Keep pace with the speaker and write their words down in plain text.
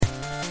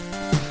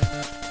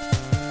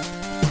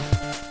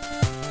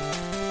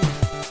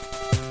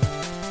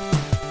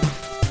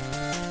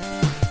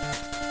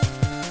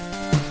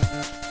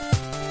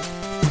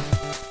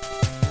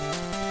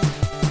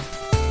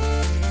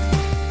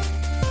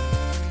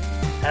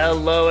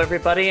Hello,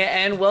 everybody,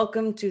 and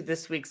welcome to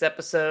this week's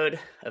episode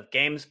of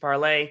Games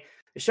Parlay,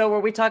 the show where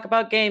we talk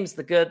about games,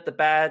 the good, the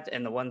bad,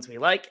 and the ones we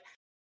like.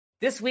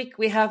 This week,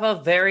 we have a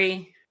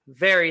very,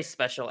 very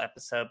special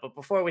episode, but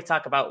before we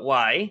talk about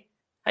why,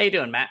 how you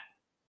doing, Matt?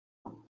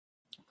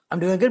 I'm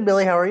doing good,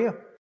 Billy. How are you?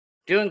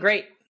 Doing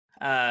great.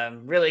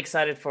 Really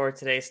excited for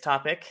today's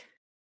topic,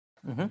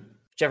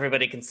 which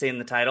everybody can see in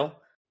the title.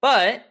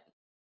 But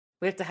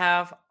we have to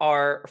have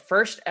our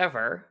first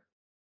ever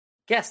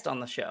guest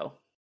on the show.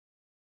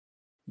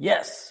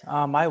 Yes.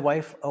 My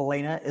wife,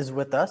 Elena, is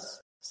with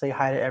us. Say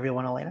hi to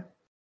everyone, Elena.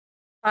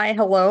 Hi,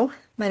 hello.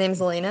 My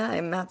name's Elena.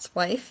 I'm Matt's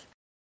wife.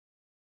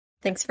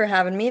 Thanks for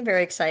having me.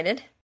 Very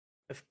excited.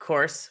 Of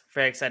course.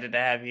 Very excited to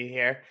have you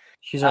here.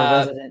 She's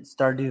our resident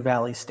Stardew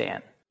Valley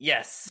stan.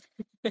 Yes.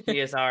 She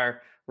is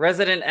our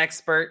resident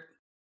expert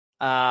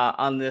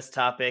on this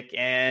topic.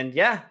 And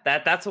yeah,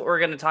 that's what we're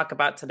going to talk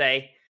about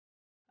today.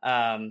 So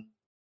I'm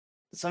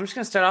just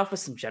going to start off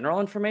with some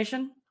general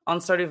information on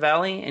Stardew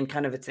Valley and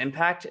kind of its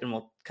impact, and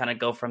we'll kind of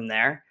go from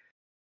there.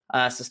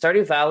 So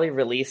Stardew Valley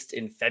released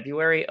in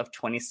February of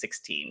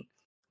 2016,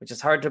 which is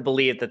hard to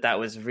believe that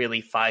was really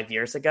 5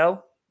 years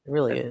ago. It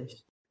really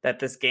is. That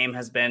this game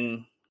has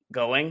been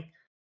going.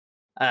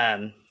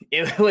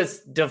 It was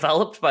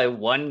developed by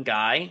one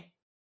guy.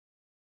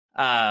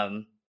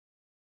 And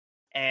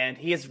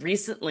he has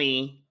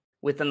recently,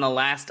 within the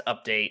last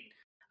update,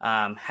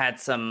 had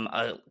some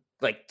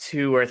like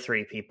 2 or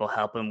 3 people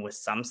help him with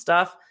some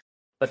stuff.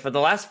 But for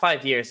the last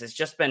 5 years, it's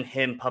just been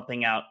him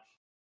pumping out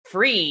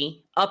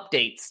free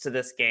updates to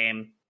this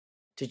game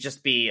to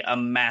just be a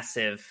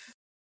massive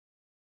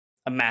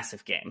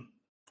game.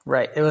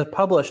 Right. It was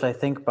published, I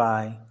think,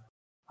 by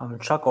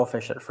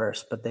Chucklefish at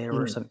first, but there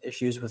were some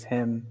issues with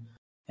him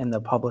and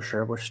the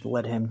publisher, which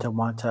led him to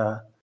want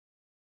to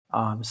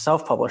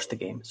self-publish the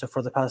game. So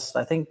for the past,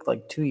 I think,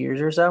 like 2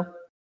 years or so,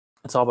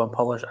 it's all been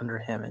published under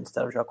him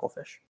instead of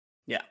Chucklefish.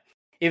 Yeah.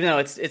 Even though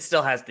it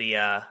still has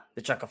the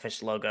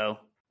Chucklefish logo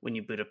when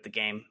you boot up the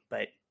game,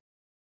 but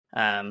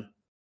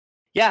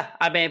yeah,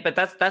 I mean, but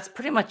that's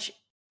pretty much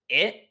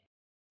it.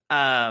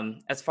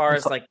 As far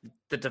as like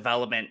the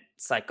development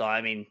cycle,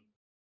 I mean,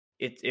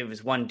 it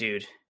was one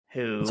dude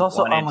who it's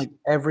also on like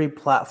every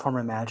platform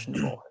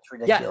imaginable. It's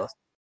ridiculous.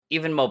 Yeah,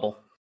 even mobile.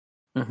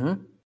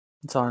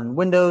 It's on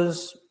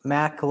Windows,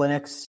 Mac,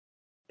 Linux,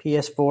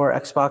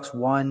 PS4, Xbox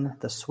One,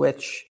 the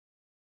Switch,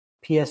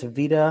 PS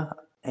Vita,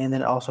 and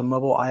then also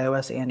mobile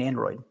iOS and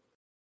Android.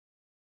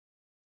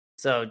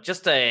 So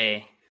just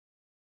a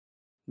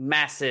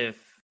massive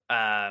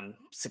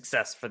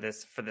success for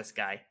this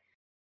guy.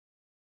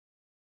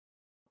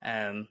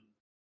 But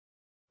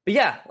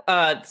yeah,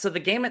 so the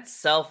game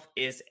itself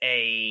is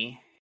a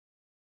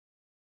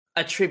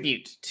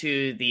tribute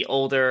to the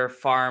older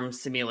farm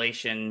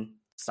simulation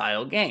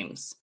style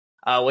games,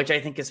 which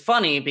I think is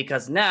funny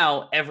because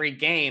now every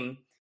game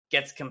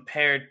gets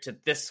compared to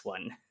this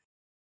one.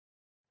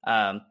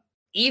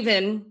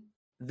 Even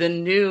the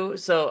new,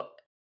 so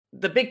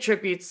the big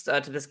tributes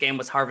to this game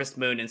was Harvest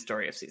Moon and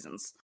Story of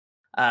Seasons,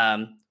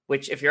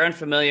 which, if you're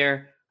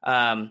unfamiliar,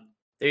 there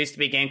used to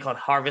be a game called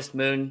Harvest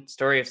Moon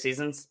Story of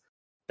Seasons.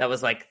 That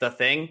was like the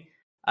thing.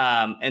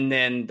 And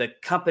then the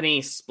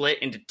company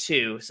split into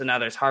 2. So now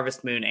there's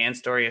Harvest Moon and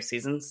Story of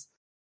Seasons.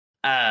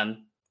 But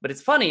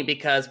it's funny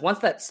because once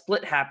that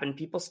split happened,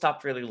 people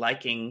stopped really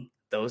liking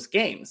those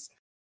games.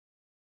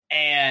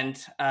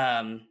 And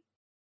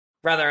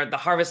rather, the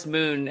Harvest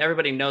Moon,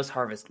 everybody knows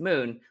Harvest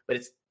Moon,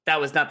 but that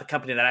was not the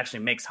company that actually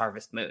makes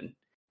Harvest Moon.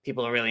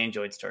 People really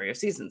enjoyed Story of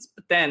Seasons.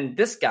 But then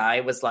this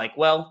guy was like,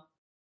 well,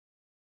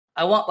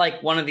 I want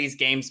like one of these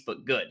games,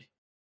 but good.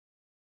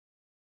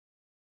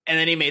 And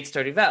then he made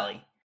Stardew Valley.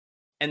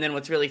 And then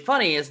what's really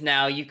funny is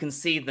now you can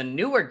see the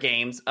newer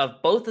games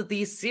of both of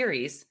these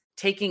series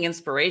taking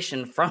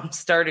inspiration from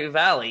Stardew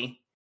Valley.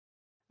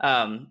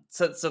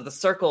 So the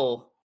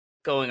circle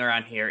going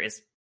around here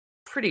is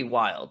pretty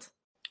wild.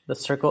 The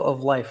circle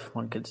of life,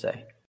 one could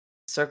say.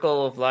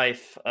 Circle of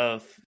life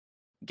of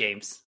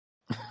games.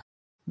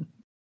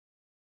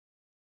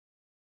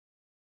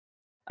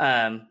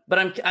 But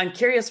I'm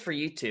curious for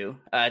you two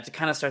to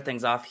kind of start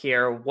things off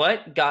here.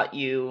 What got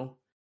you?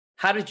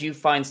 How did you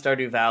find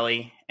Stardew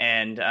Valley,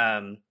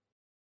 and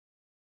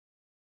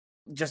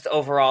just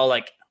overall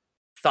like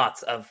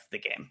thoughts of the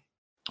game?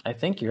 I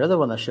think you're the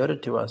one that showed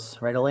it to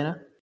us, right,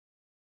 Elena?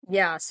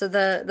 Yeah. So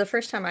the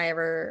first time I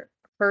ever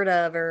heard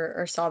of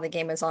or saw the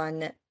game was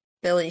on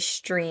Billy's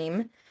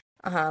stream.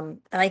 And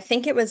I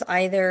think it was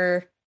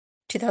either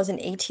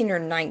 2018 or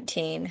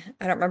 19.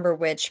 I don't remember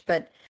which,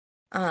 but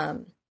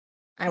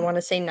I want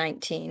to say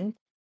 19.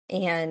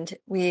 And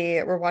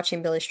we were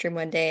watching Billy's stream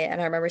one day,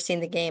 and I remember seeing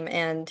the game,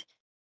 and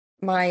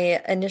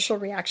my initial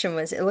reaction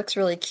was, it looks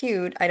really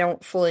cute. I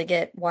don't fully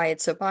get why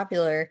it's so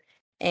popular.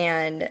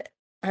 And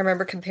I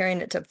remember comparing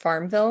it to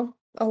Farmville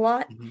a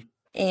lot,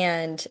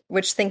 and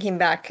which, thinking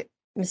back,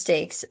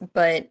 mistakes,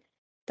 but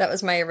that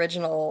was my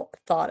original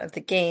thought of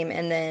the game.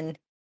 And then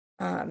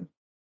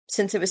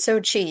since it was so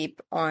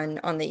cheap on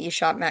the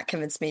eShop, Matt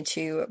convinced me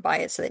to buy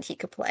it so that he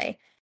could play.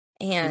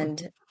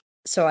 And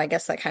so I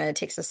guess that kind of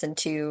takes us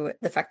into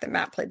the fact that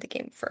Matt played the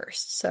game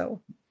first.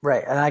 So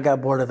Right, and I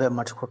got bored of it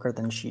much quicker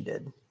than she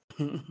did.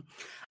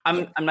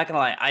 I'm not gonna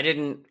lie. I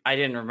didn't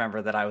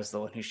remember that I was the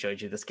one who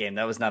showed you this game.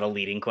 That was not a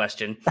leading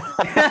question.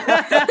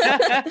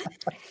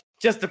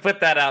 Just to put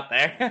that out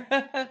there.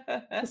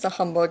 it's a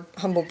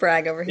humble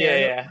brag over here.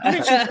 Yeah. How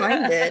did you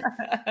find it?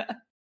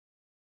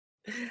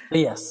 But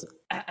yes,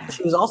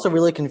 she was also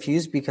really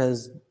confused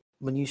because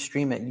when you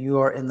stream it, you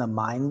are in the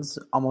mines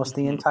almost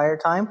the entire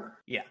time.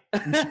 Yeah.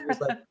 And she was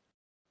like,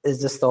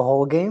 "Is this the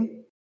whole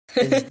game?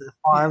 Is the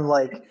farm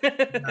like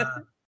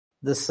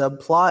the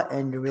subplot,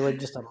 and you're really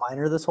just a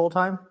miner this whole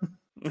time?"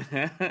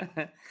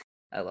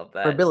 I love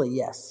that. For Billy,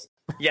 yes.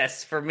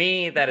 Yes, for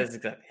me, that is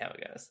exactly how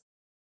it goes.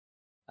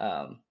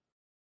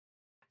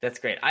 That's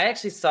great. I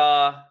actually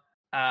saw.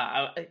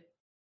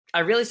 I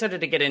really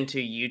started to get into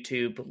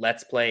YouTube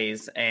Let's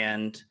Plays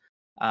and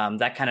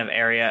that kind of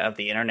area of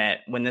the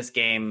internet when this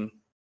game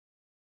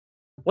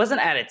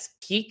wasn't at its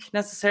peak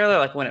necessarily.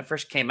 Like when it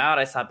first came out,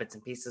 I saw bits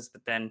and pieces,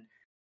 but then,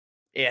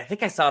 yeah, I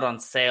think I saw it on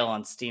sale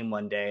on Steam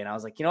one day, and I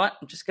was like, you know what,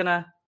 I'm just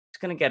gonna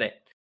get it,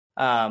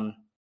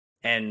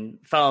 and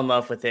fell in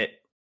love with it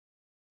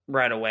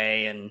right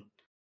away, and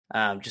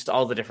just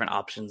all the different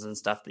options and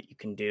stuff that you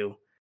can do.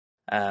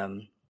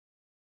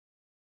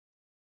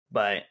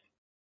 But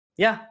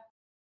yeah,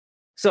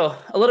 so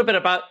a little bit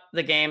about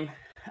the game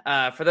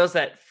for those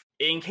that,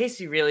 in case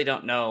you really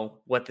don't know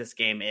what this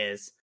game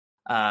is.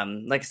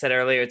 Like I said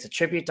earlier, it's a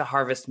tribute to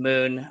Harvest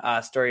Moon,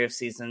 Story of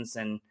Seasons,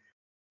 and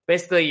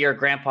basically your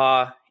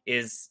grandpa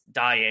is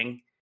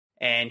dying,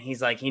 and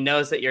he's like, he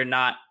knows that you're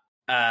not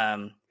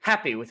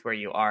happy with where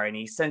you are, and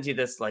he sends you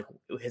this, like,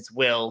 his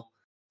will,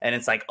 and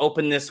it's like,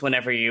 open this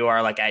whenever you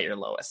are like at your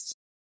lowest.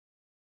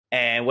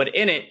 And what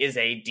in it is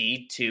a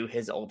deed to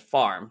his old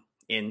farm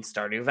in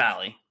Stardew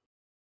Valley.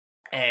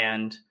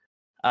 And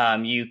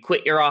you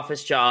quit your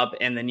office job,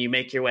 and then you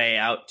make your way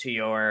out to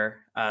your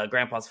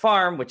grandpa's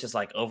farm, which is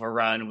like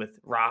overrun with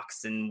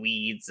rocks and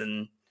weeds,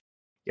 and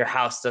your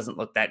house doesn't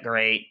look that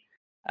great.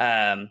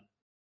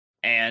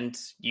 And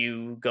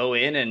you go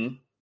in and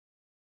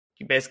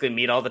you basically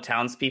meet all the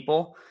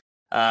townspeople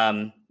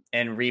and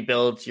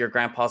rebuild your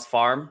grandpa's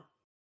farm.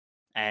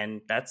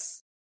 And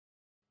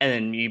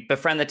then you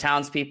befriend the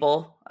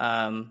townspeople.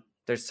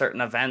 There's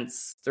certain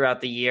events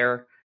throughout the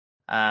year.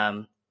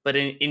 But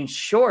in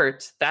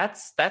short,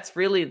 that's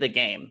really the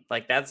game.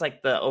 Like, that's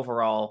like the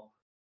overall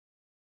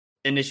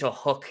initial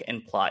hook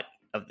and plot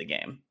of the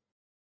game.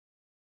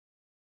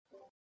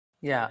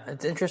 Yeah,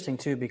 it's interesting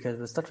too because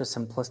it's such a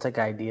simplistic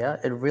idea.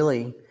 It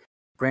really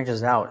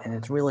branches out, and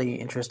it's really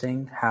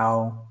interesting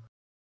how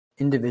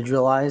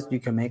individualized you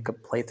can make a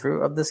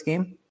playthrough of this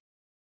game.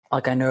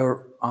 Like, I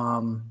know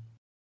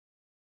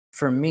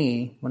for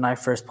me, when I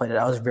first played it,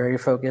 I was very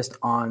focused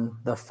on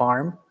the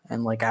farm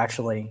and like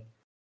actually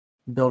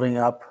building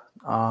up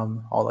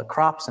all the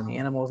crops and the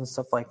animals and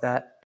stuff like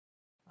that.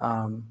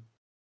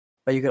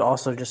 But you could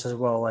also just as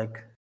well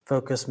like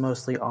focus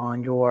mostly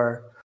on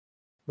your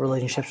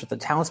relationships with the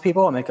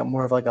townspeople and make it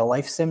more of like a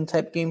life sim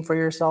type game for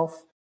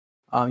yourself.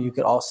 You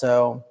could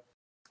also,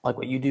 like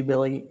what you do,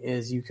 Billy,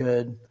 is you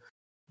could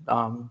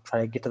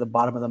try to get to the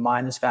bottom of the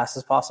mine as fast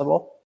as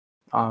possible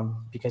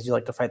because you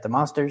like to fight the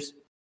monsters.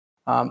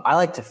 I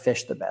like to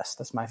fish the best.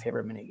 That's my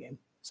favorite minigame.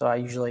 So I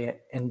usually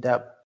end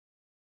up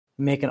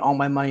making all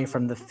my money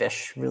from the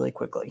fish really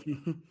quickly.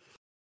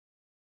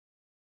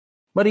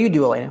 What do you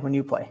do, Elena, when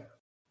you play,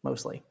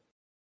 mostly?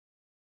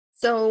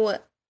 So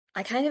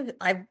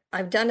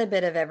I've done a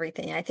bit of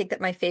everything. I think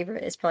that my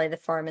favorite is probably the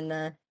farm and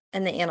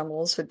the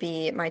animals would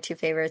be my two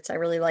favorites. I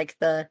really like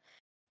the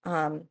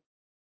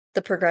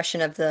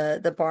progression of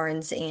the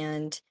barns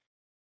and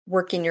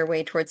working your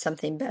way towards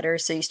something better.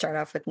 So you start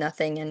off with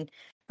nothing and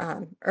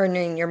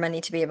earning your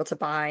money to be able to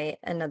buy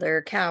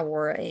another cow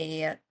or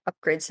a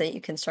upgrade so that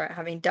you can start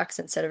having ducks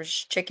instead of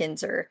just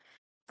chickens or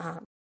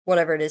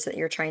whatever it is that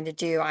you're trying to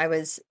do. I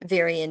was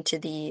very into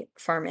the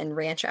farm and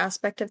ranch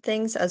aspect of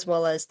things as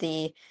well as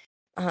the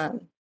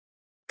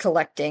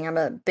collecting. I'm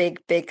a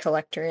big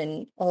collector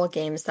in all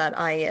games that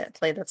I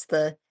play. That's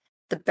the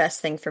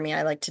best thing for me.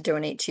 I like to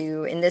donate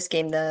to. In this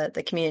game,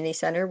 the community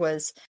center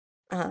was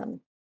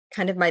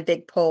kind of my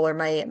big pull or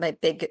my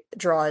big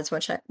draw is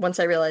once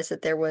I realized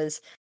that there was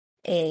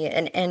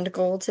an end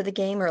goal to the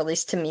game, or at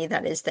least to me,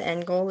 that is the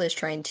end goal, is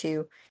trying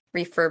to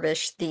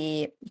refurbish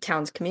the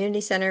town's community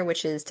center,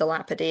 which is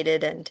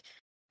dilapidated and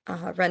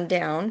run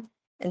down.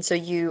 And so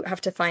you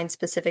have to find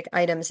specific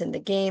items in the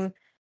game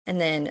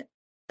and then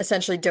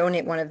essentially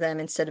donate one of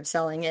them instead of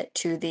selling it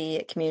to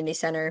the community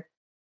center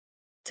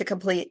to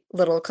complete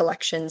little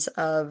collections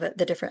of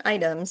the different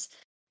items.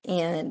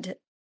 And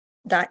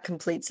that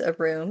completes a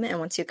room, and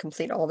once you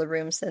complete all the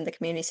rooms, then the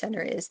community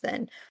center is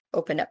then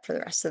opened up for the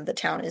rest of the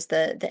town. Is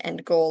the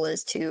end goal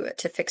is to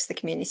fix the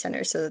community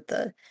center so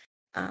that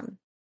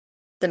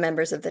the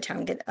members of the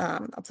town get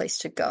a place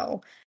to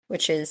go,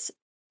 which is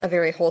a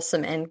very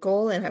wholesome end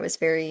goal. And I was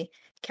very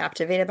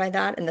captivated by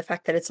that, and the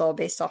fact that it's all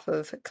based off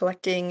of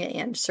collecting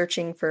and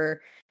searching for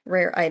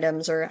rare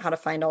items or how to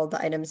find all the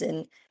items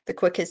in the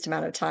quickest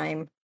amount of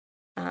time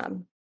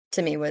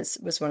to me was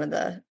one of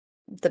the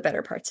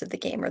better parts of the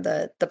game, or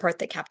the part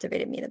that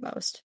captivated me the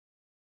most.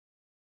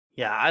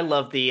 Yeah, I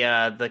love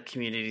the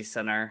community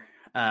center.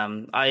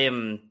 I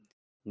am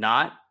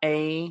not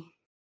a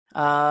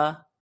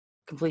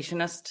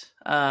completionist,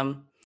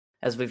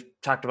 as we've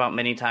talked about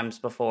many times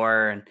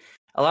before, and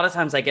a lot of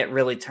times I get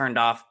really turned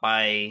off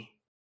by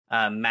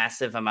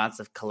massive amounts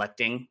of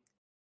collecting.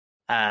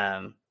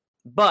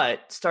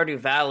 But Stardew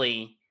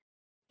Valley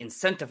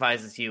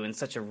incentivizes you in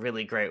such a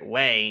really great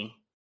way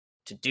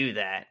to do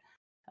that.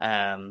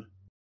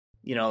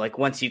 Like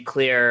once you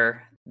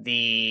clear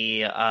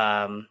the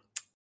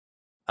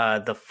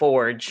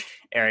forge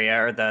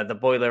area, or the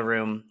boiler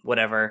room,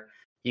 whatever,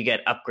 you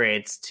get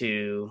upgrades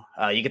to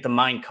you get the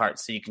mine cart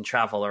so you can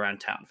travel around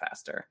town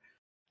faster.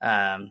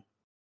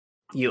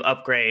 You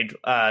upgrade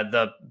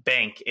the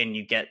bank and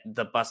you get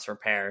the bus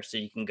repair so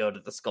you can go to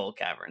the Skull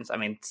Caverns. I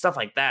mean, stuff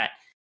like that.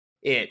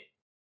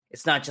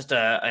 It's not just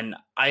an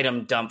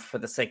item dump for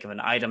the sake of an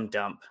item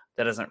dump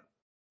that doesn't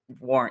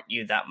warrant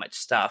you that much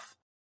stuff.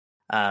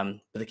 But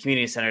the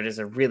community center is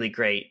a really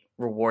great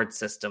reward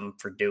system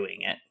for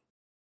doing it.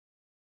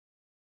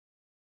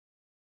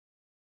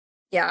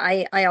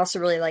 Yeah, I also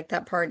really like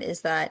that part,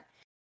 is that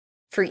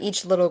for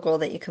each little goal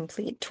that you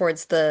complete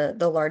towards the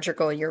larger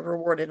goal, you're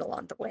rewarded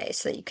along the way,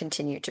 so that you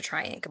continue to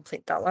try and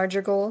complete that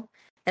larger goal.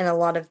 And a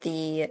lot of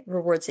the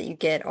rewards that you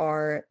get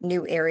are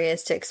new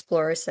areas to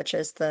explore, such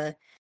as the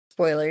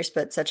spoilers,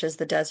 but such as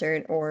the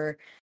desert, or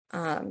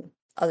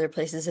other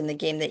places in the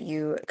game that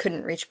you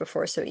couldn't reach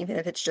before. So even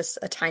if it's just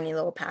a tiny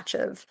little patch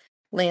of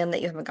land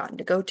that you haven't gotten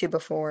to go to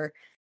before,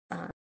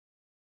 uh,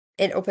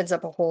 it opens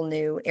up a whole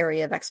new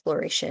area of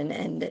exploration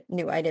and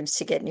new items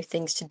to get, new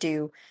things to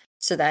do,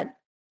 so that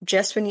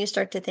just when you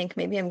start to think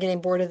maybe I'm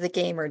getting bored of the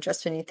game, or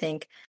just when you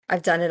think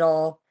I've done it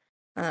all,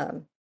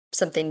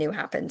 something new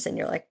happens and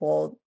you're like,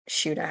 well,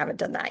 shoot, I haven't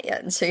done that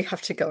yet. And so you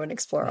have to go and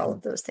explore all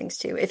of those things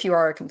too, if you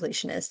are a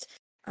completionist,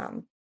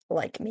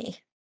 like me.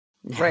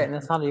 Right, and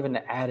that's not even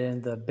to add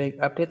in the big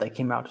update that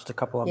came out just a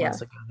couple of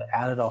months ago that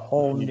added a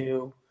whole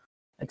new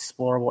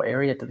explorable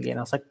area to the game.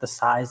 It's like the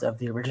size of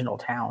the original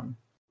town.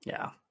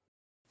 Yeah,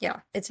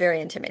 it's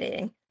very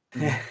intimidating.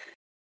 They're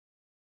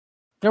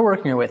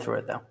working their way through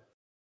it, though.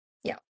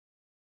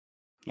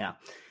 Yeah.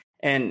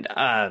 And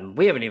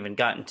we haven't even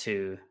gotten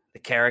to the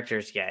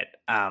characters yet.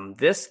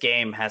 This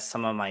game has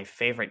some of my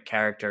favorite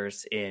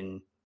characters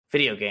in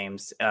video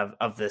games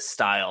of this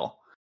style.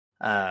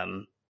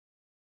 A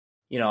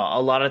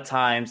lot of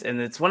times, and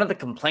it's one of the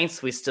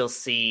complaints we still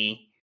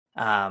see.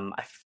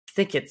 I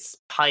think it's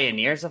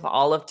Pioneers of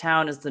Olive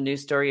Town is the new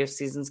Story of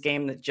Seasons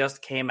game that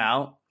just came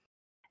out.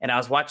 And I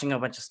was watching a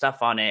bunch of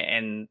stuff on it,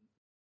 and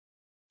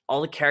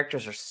all the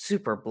characters are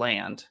super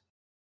bland.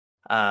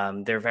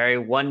 They're very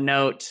one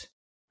note.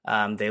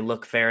 They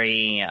look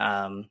very,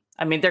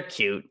 they're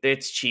cute.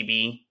 It's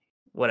chibi,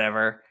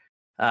 whatever.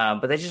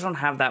 But they just don't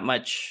have that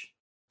much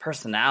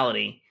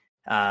personality.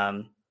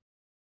 But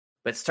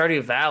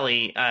Stardew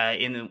Valley,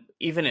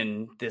 even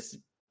in this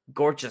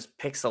gorgeous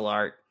pixel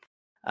art,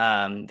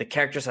 the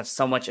characters have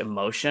so much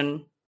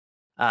emotion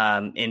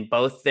in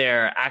both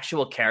their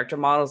actual character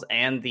models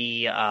and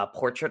the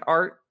portrait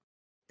art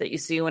that you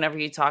see whenever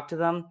you talk to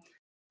them.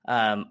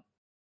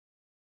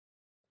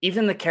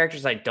 Even the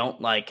characters I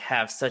don't like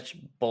have such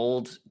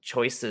bold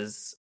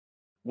choices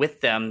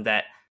with them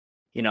that,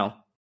 I'm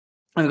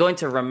going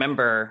to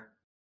remember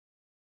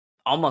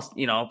almost,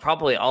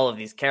 probably all of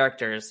these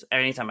characters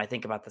anytime I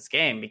think about this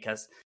game,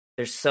 because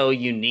they're so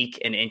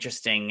unique and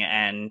interesting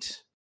and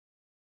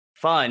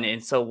fun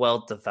and so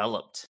well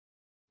developed.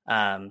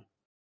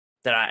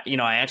 That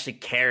I actually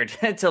cared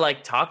to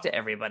talk to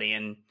everybody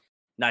and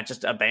not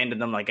just abandon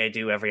them like I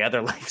do every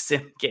other life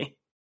sim game.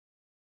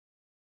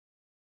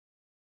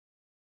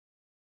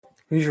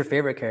 Who's your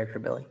favorite character,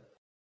 Billy?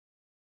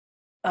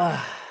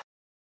 I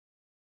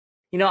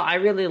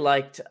really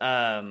liked.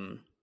 Of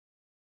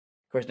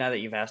course, now that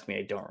you've asked me,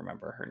 I don't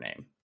remember her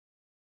name,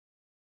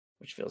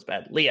 which feels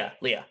bad. Leah.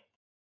 I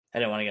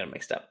didn't want to get it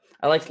mixed up.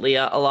 I liked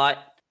Leah a lot.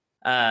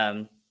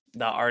 The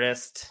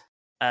artist.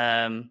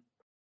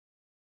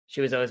 She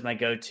was always my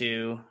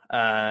go-to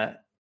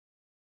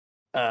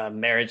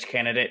marriage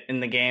candidate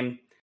in the game.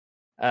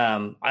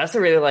 I also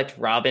really liked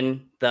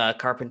Robin, the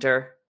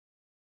carpenter.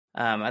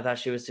 I thought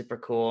she was super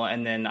cool.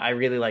 And then I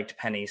really liked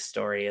Penny's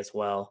story as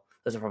well.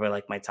 Those are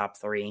probably my top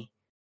 3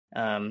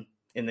 in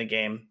the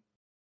game.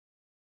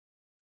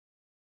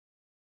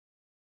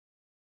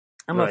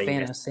 I'm a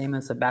fan of Sam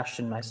and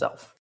Sebastian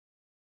myself.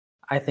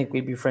 I think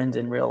we'd be friends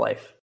in real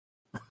life.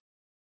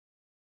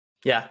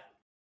 Yeah.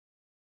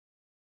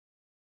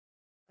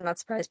 I'm not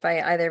surprised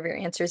by either of your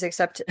answers,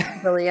 except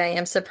Billy, I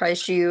am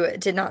surprised you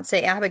did not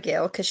say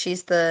Abigail, because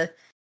she's the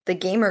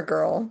gamer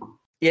girl.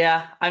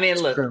 Yeah,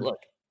 look.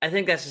 I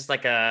think that's just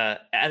I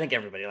think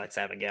everybody likes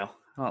Abigail.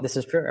 Oh. This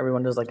is true.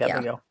 Everyone does like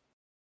Abigail.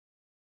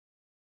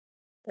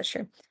 That's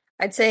true.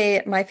 I'd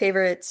say my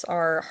favorites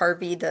are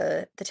Harvey,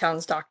 the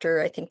town's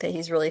doctor. I think that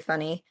he's really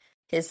funny.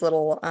 His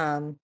little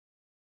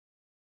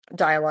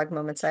dialogue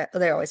moments.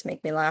 They always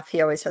make me laugh.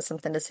 He always has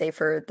something to say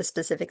for the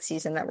specific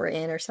season that we're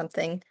in or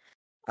something.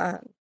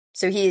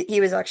 So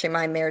he was actually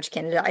my marriage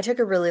candidate. I took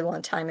a really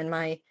long time in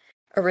my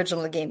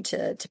original game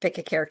to pick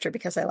a character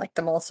because I liked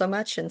them all so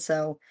much, and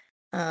so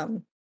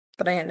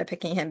but I ended up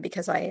picking him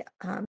because I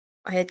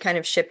had kind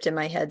of shipped in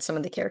my head some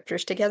of the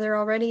characters together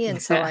already,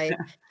 and so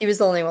he was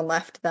the only one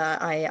left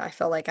that I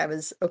felt like I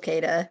was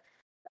okay to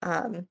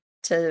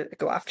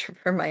go after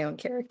for my own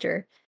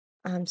character.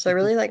 So I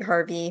really like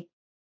Harvey.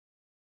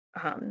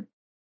 Um,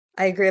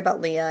 I agree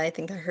about Leah. I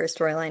think that her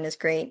storyline is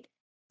great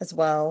as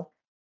well.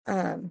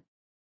 Um,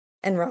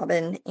 and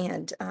Robin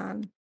and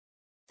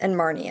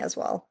Marnie as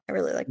well. I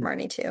really like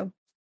Marnie too.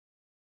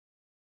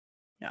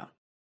 Yeah.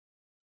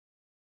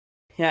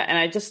 Yeah, and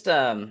I just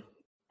a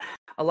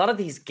lot of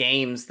these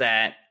games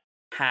that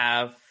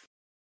have,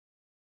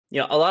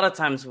 a lot of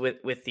times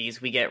with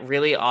these we get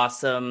really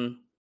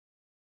awesome,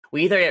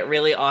 we either get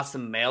really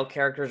awesome male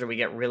characters or we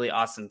get really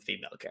awesome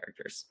female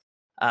characters.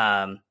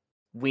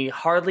 We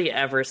hardly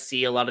ever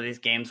see a lot of these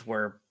games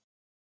where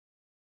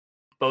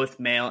both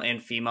male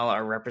and female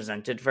are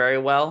represented very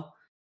well.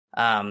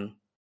 I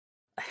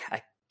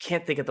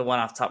can't think of the one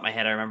off the top of my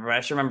head I remember, but I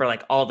just remember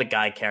like all the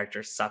guy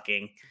characters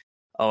sucking,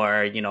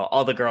 or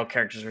all the girl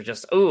characters were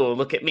just, oh,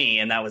 look at me,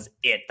 and that was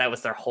it. That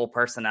was their whole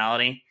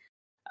personality.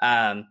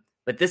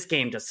 But this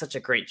game does such a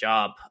great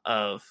job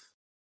of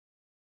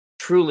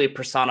truly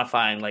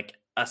personifying like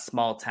a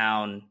small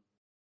town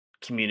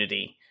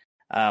community,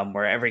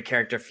 where every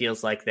character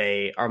feels like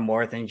they are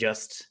more than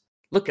just,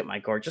 look at my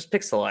gorgeous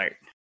pixel art.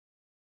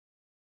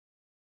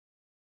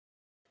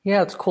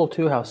 Yeah, it's cool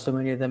too how so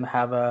many of them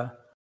have a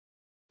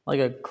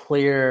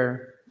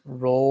clear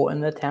role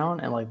in the town,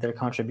 and like their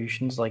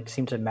contributions like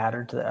seem to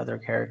matter to the other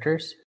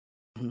characters.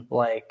 Mm-hmm.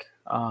 Like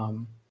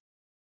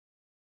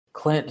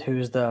Clint,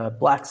 who's the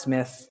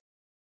blacksmith.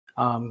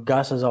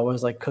 Gus is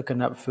always like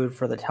cooking up food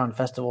for the town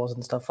festivals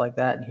and stuff like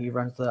that, and he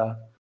runs the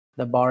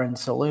bar and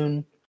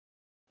saloon.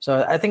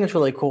 So I think it's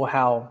really cool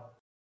how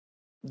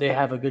they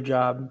have a good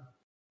job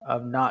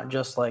of not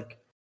just like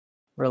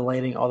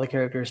relating all the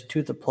characters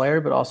to the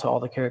player, but also all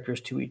the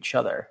characters to each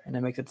other, and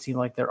it makes it seem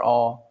like they're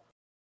all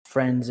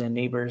friends and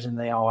neighbors, and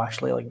they all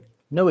actually like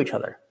know each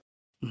other.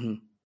 Mm-hmm.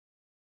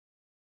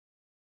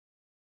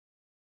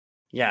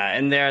 Yeah,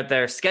 and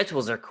their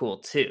schedules are cool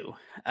too.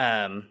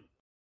 I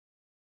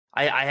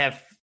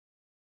have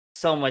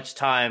so much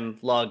time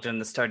logged in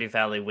the Stardew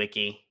Valley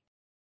wiki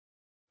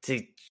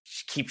to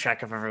keep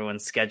track of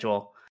everyone's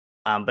schedule.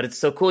 But it's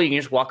so cool. You can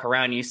just walk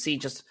around and you see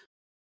just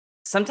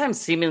sometimes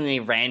seemingly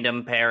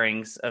random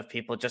pairings of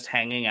people just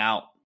hanging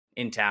out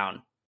in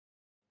town,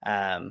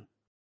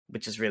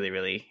 which is really,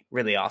 really,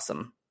 really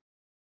awesome.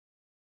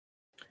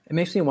 It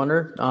makes me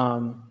wonder,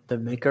 the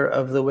maker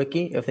of the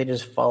wiki, if they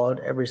just followed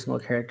every single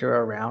character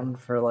around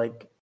for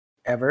like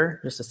ever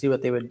just to see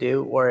what they would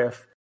do, or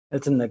if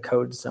it's in the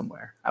code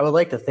somewhere. I would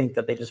like to think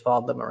that they just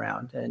followed them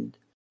around and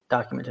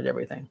documented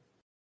everything.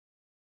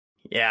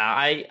 Yeah,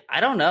 I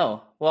don't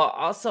know. Well,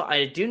 also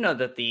I do know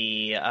that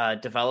the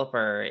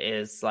developer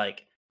is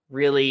like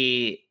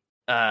really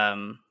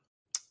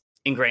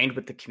ingrained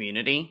with the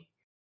community.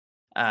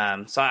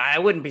 So I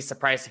wouldn't be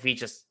surprised if he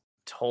just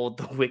told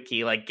the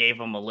wiki, like gave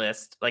him a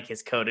list, like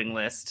his coding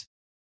list,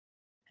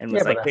 and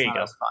was like, "Here you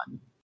go." As fun.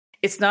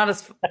 It's not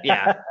as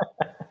yeah,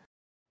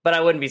 but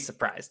I wouldn't be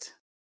surprised.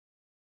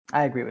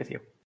 I agree with you.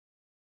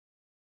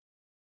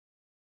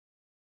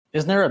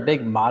 Isn't there a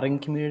big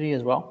modding community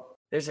as well?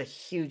 There's a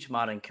huge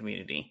modding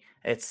community.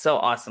 It's so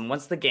awesome.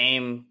 Once the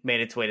game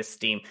made its way to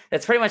Steam,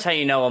 that's pretty much how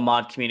you know a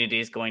mod community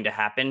is going to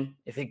happen.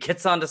 If it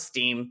gets onto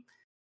Steam,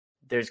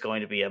 there's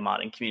going to be a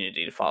modding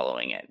community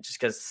following it, just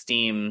because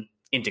Steam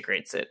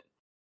integrates it.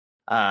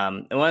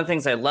 And one of the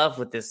things I love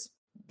with this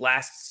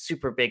last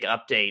super big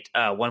update,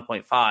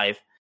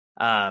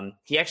 1.5,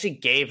 he actually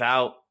gave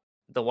out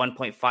the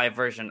 1.5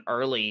 version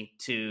early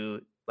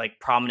to like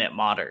prominent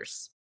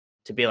modders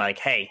to be like,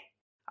 hey,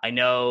 I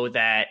know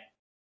that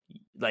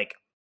like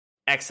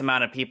X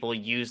amount of people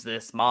use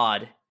this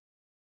mod.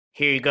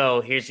 Here you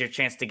go. Here's your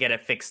chance to get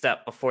it fixed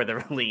up before the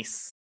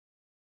release,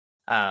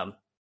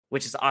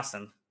 which is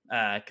awesome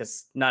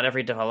because not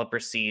every developer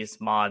sees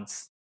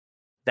mods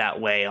that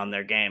way on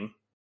their game.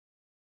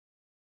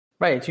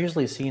 Right. It's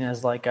usually seen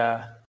as like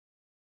I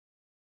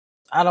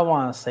don't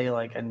want to say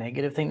like a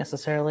negative thing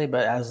necessarily,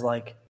 but as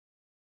like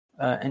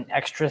an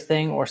extra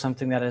thing or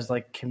something that is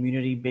like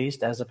community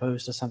based, as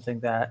opposed to something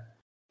that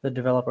the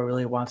developer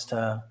really wants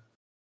to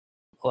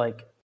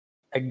like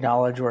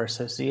acknowledge or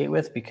associate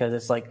with, because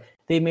it's like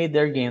they made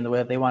their game the way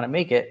that they want to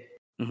make it,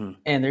 and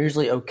they're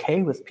usually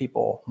okay with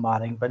people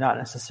modding, but not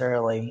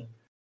necessarily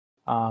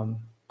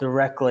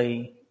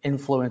directly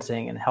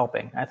influencing and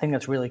helping. I think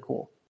that's really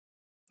cool.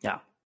 Yeah.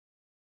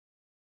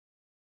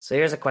 So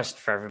here's a question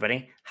for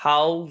everybody: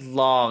 how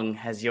long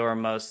has your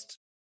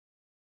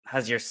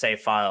save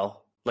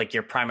file, like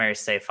your primary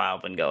save file,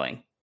 been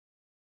going?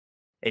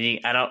 And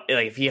I don't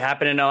like if you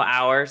happen to know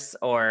hours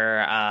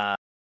or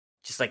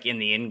just like in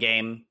the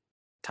in-game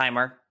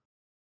timer.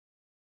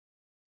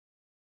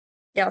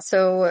 Yeah,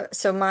 so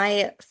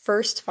my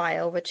first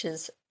file, which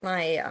is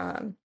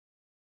my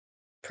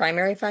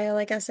primary file,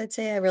 I guess I'd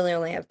say. I really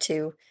only have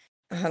two.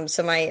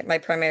 So my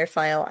primary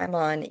file, I'm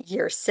on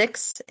year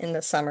 6 in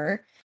the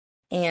summer,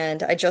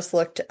 and I just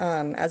looked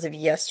as of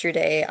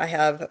yesterday, I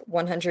have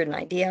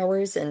 190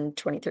 hours and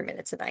 23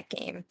 minutes in that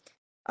game.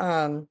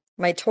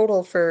 My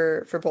total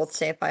for both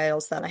save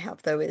files that I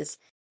have though is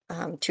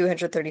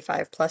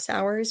 235 plus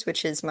hours,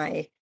 which is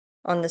my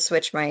on the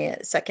Switch my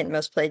second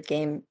most played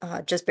game,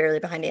 just barely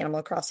behind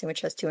Animal Crossing,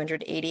 which has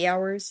 280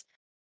 hours.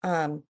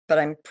 But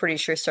I'm pretty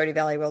sure Stardew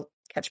Valley will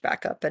catch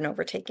back up and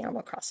overtake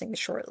Animal Crossing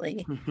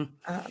shortly.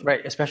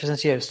 Right, especially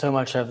since you have so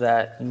much of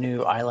that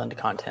new island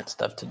content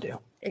stuff to do.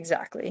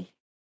 Exactly.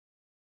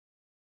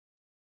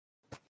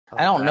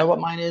 I don't know what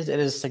mine is. It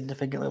is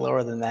significantly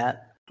lower than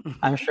that.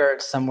 I'm sure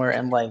it's somewhere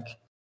in like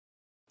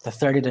the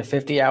 30 to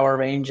 50 hour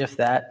range, if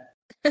that.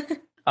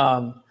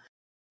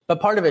 But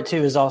part of it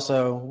too is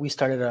also we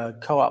started a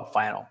co-op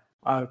farm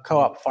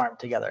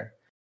together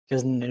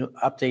because in the new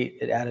update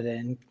it added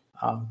in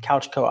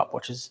couch co-op,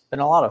 which has been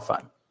a lot of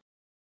fun.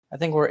 I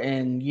think we're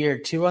in year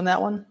 2 on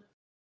that one.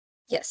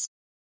 Yes.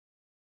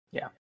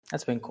 Yeah,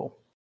 that's been cool.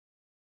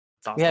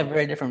 Awesome. We have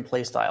very different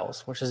play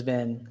styles, which has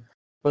been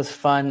both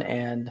fun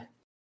and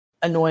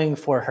annoying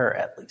for her,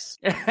 at least.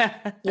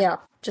 Yeah,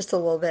 just a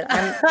little bit.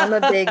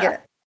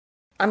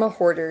 I'm a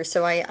hoarder,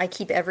 so I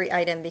keep every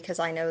item because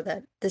I know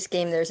that this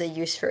game there's a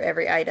use for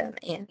every item,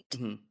 and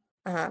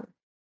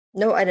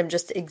no item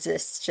just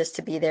exists just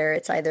to be there.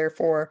 It's either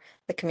for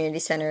the community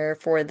center,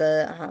 for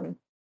the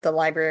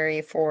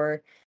library,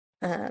 for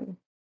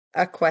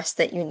a quest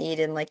that you need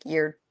in like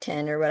year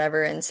 10 or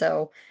whatever. And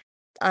so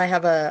I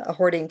have a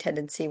hoarding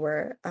tendency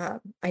where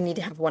I need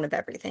to have one of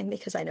everything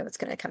because I know it's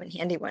going to come in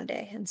handy one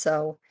day. And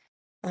so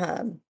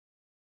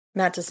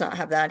Matt does not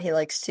have that. He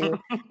likes to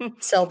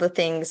sell the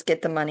things,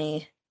 get the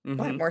money,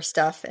 buy more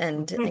stuff,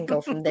 and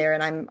go from there.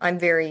 And I'm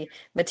very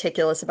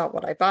meticulous about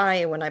what I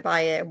buy, when I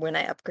buy it, when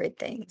I upgrade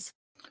things.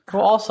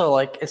 Well, also,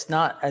 like, it's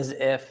not as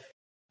if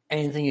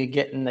anything you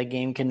get in the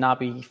game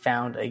cannot be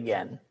found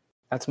again.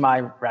 That's my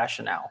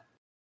rationale.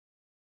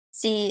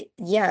 See,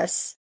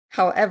 yes.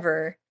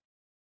 However,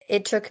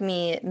 it took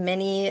me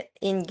many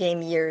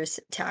in-game years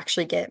to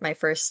actually get my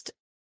first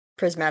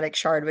prismatic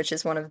shard, which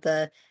is one of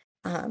the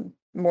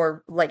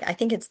more like I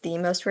think it's the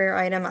most rare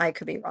item. I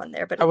could be wrong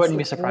there, but I wouldn't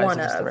be surprised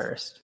if it's the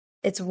rarest.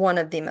 It's one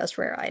of the most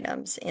rare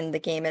items in the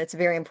game, and it's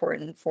very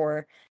important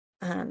for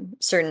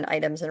certain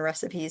items and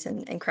recipes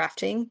and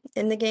crafting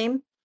in the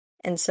game.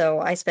 And so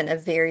I spent a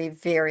very,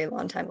 very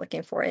long time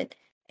looking for it,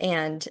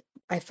 and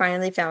I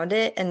finally found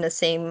it. And the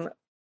same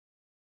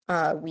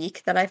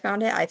week that I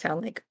found it, I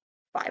found like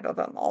 5 of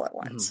them all at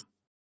once.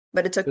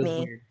 But it took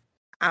me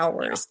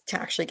hours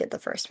to actually get the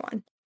first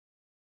one.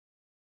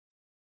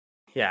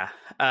 Yeah.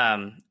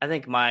 I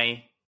think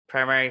my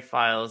primary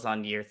file is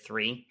on year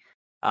 3.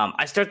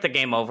 I start the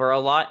game over a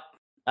lot,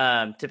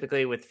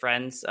 typically with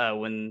friends,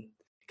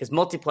 because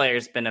multiplayer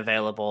has been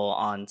available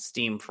on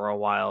Steam for a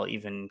while,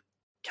 even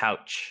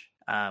couch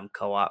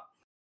co-op,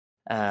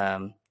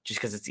 just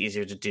because it's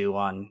easier to do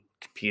on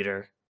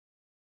computer.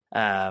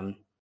 But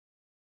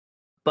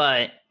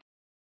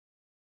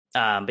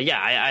yeah,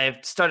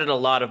 I've started a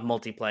lot of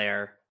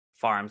multiplayer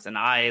farms, and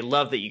I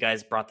love that you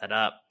guys brought that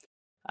up.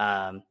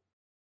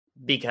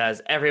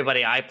 Because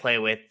everybody I play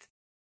with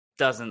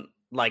doesn't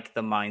like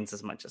the mines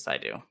as much as I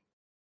do.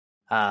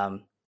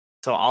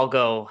 So I'll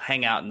go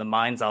hang out in the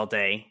mines all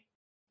day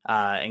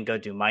and go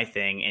do my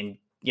thing. And,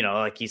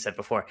 like you said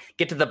before,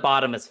 get to the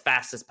bottom as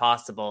fast as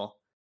possible.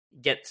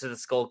 Get to the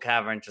Skull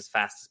Cavern as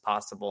fast as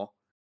possible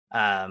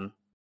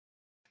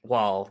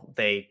while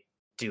they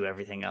do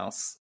everything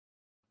else.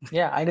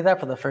 Yeah, I did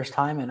that for the first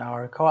time in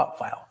our co-op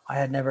file. I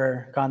had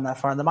never gone that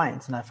far in the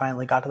mines, and I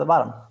finally got to the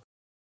bottom.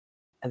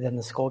 And then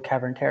the Skull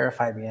Cavern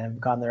terrified me, and I've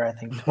gone there, I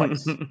think,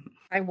 twice.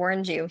 I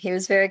warned you. He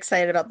was very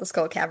excited about the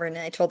Skull Cavern,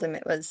 and I told him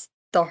it was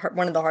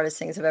one of the hardest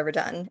things I've ever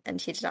done,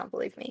 and he did not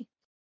believe me.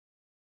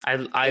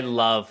 I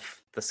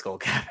love the Skull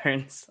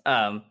Caverns.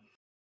 But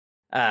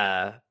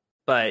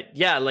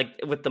yeah,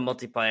 like with the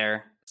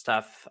multiplayer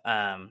stuff,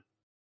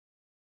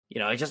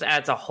 it just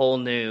adds a whole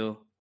new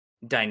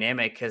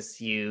dynamic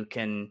because you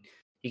can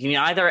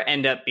either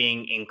end up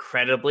being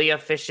incredibly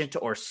efficient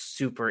or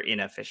super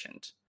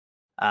inefficient.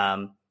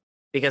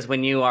 Because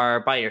when you are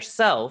by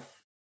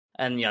yourself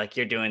and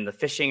you're doing the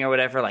fishing or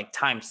whatever, like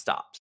time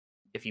stops.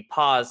 If you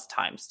pause,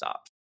 time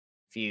stops.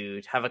 If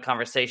you have a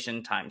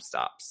conversation, time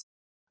stops.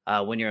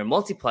 When you're in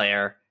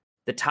multiplayer,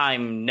 the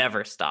time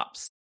never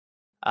stops.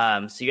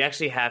 So you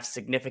actually have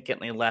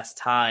significantly less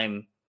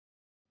time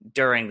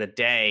during the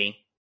day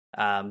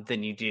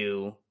than you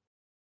do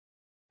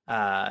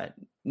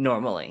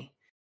normally.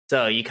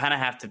 So you kind of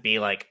have to be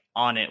like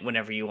on it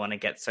whenever you want to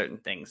get certain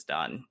things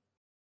done.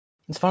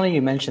 It's funny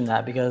you mentioned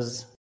that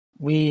because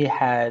we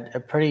had a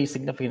pretty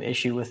significant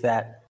issue with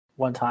that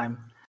one time.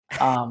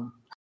 I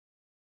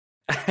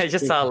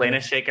just saw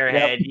Elena shake her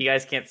head. You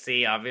guys can't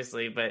see,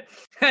 obviously, but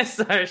I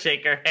saw her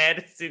shake her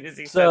head as soon as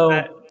he said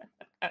that.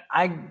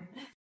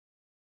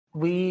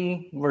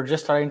 we were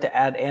just starting to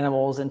add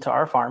animals into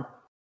our farm,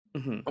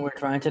 and we're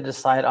trying to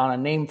decide on a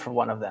name for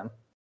one of them.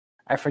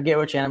 I forget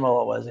which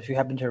animal it was. If you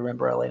happen to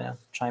remember, Elena,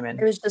 chime in.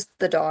 It was just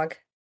the dog.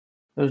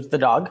 It was the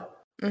dog?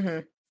 Mm-hmm.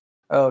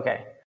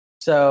 Okay.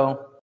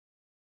 So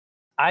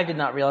I did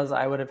not realize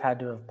I would have had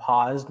to have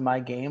paused my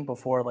game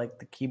before like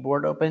the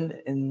keyboard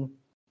opened in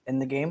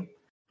the game.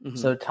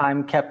 So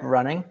time kept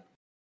running.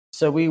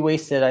 So we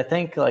wasted, I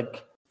think,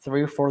 like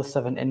 3/4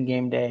 of an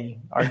in-game day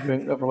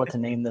arguing over what to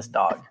name this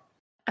dog.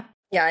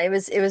 Yeah, it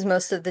was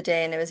most of the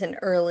day, and it was an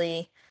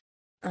early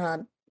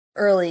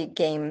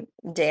game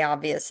day,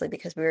 obviously,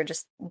 because we were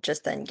just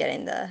then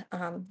getting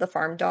the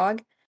farm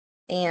dog,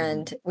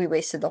 and we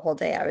wasted the whole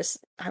day. I was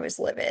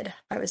livid.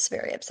 I was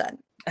very upset.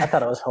 I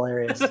thought it was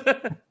hilarious.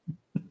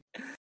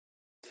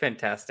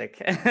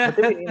 Fantastic. What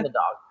did we name the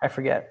dog? I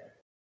forget.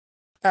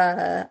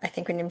 I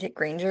think we named it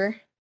Granger.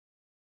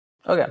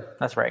 Okay,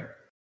 that's right.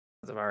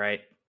 That's about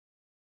right.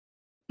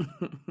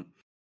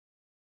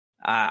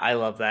 I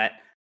love that.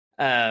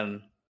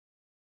 I'm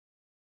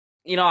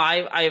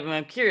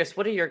curious.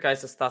 What are your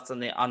guys' thoughts on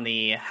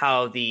the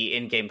how the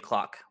in-game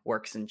clock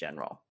works in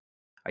general?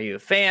 Are you a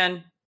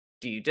fan?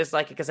 Do you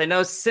dislike it? Because I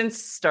know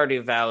since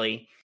Stardew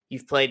Valley,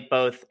 you've played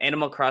both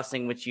Animal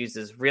Crossing, which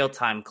uses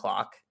real-time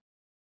clock,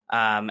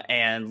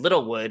 and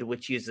Littlewood,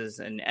 which uses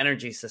an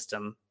energy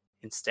system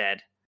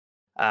instead.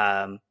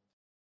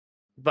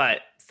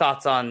 But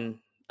thoughts on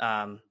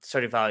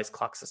Stardew Valley's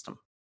clock system?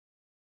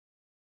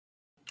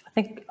 I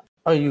think.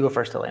 Oh, you go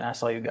first, Elena. I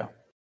saw you go.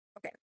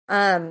 Okay.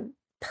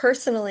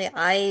 Personally,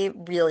 I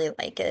really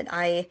like it.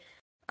 I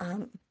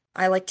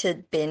like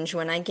to binge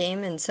when I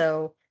game, and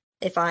so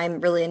if I'm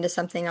really into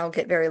something, I'll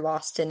get very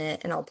lost in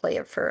it and I'll play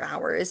it for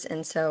hours.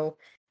 And so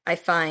I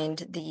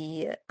find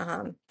the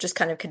just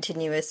kind of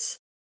continuous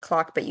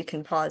clock, but you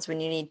can pause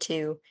when you need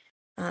to,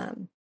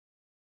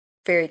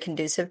 very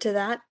conducive to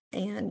that.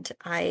 And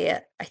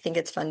I think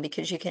it's fun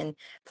because you can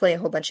play a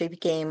whole bunch of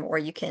game, or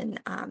you can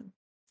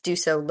do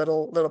so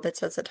little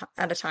bits at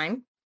a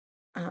time.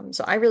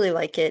 So I really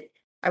like it.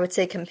 I would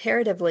say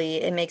comparatively,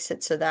 it makes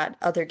it so that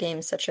other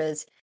games such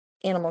as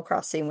Animal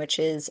Crossing, which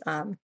is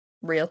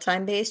real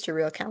time based or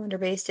real calendar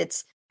based,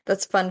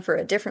 that's fun for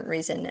a different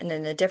reason and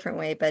in a different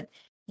way, but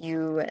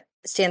you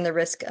stand the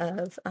risk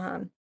of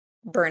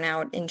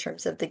burnout in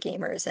terms of the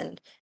gamers and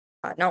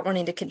not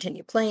wanting to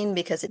continue playing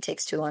because it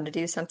takes too long to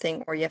do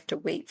something, or you have to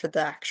wait for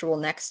the actual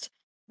next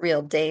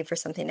real day for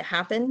something to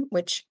happen,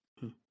 which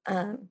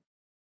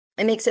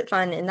it makes it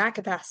fun in that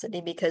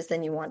capacity because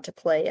then you want to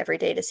play every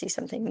day to see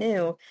something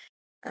new.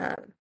 But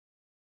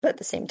at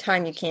the same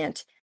time, you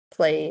can't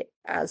play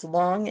as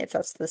long if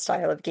that's the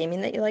style of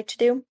gaming that you like to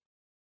do.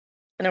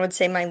 And I would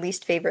say my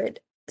least favorite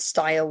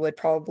style would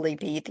probably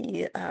be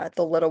the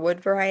Littlewood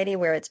variety,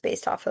 where it's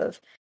based off of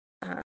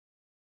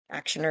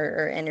action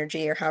or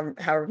energy or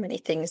however many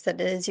things that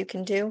it is you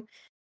can do.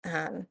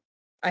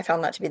 I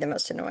found that to be the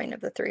most annoying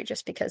of the three,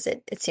 just because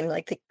it seemed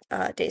like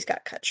the days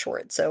got cut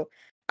short. So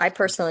I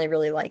personally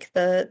really like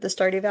the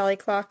Stardew Valley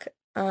clock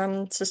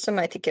system.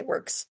 I think it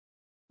works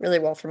really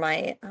well for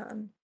my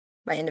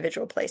my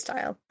individual play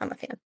style. I'm a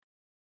fan.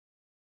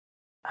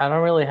 I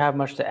don't really have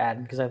much to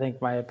add because I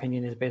think my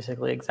opinion is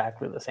basically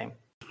exactly the same.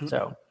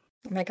 So,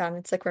 oh my god,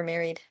 it's like we're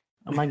married.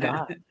 Oh my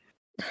god.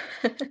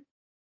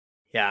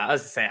 Yeah, I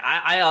was saying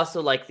I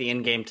also like the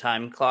in-game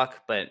time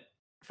clock, but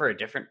for a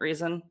different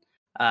reason.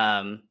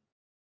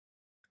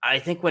 I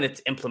think when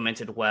it's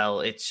implemented well,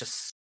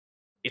 it's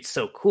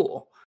so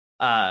cool.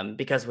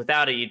 Because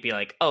without it, you'd be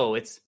like, oh,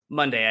 it's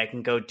Monday, I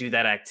can go do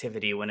that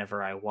activity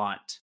whenever I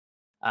want.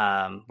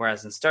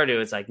 Whereas in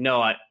Stardew, it's like,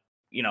 no,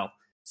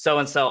 so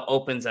and so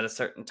opens at a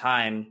certain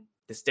time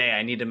this day.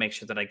 I need to make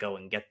sure that I go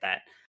and get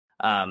that.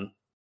 And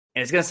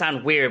it's gonna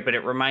sound weird, but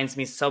it reminds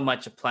me so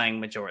much of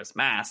playing Majora's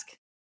Mask,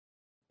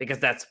 because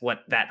that's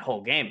what that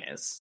whole game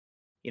is.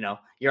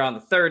 You're on the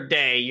third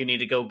day, you need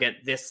to go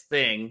get this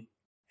thing,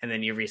 and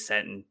then you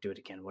reset and do it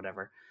again,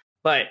 whatever.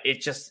 But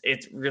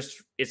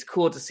it's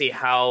cool to see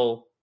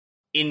how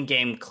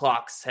in-game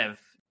clocks have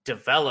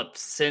developed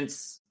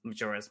since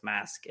Majora's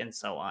Mask and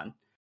so on.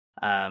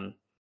 And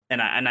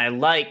I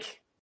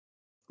like,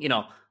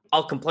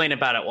 I'll complain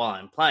about it while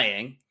I'm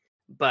playing,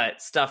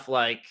 but stuff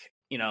like,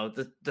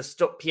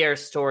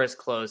 Pierre's store is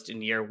closed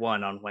in year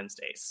 1 on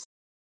Wednesdays.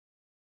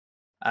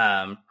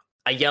 I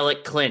yell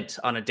at Clint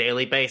on a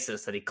daily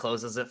basis that he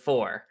closes at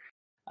 4.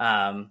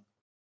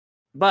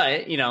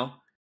 But,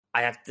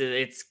 I have to,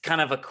 it's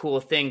kind of a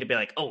cool thing to be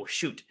like, oh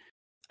shoot,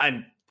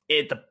 I'm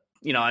in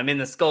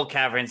the Skull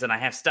Caverns and I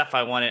have stuff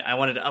I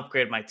wanted to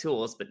upgrade my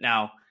tools, but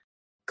now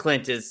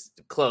Clint is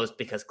closed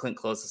because Clint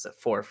closes at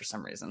 4 for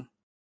some reason.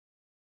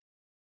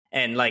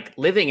 And like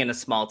living in a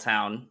small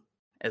town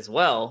as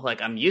well,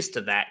 like I'm used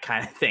to that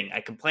kind of thing.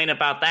 I complain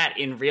about that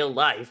in real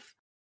life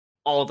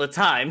all the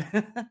time.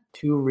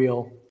 Too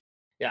real.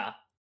 Yeah.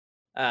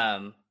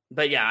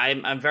 But yeah,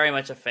 I'm very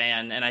much a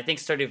fan, and I think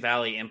Stardew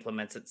Valley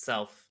implements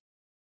itself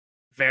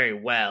very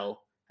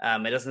well.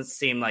 It doesn't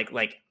seem like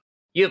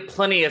you have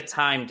plenty of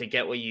time to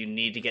get what you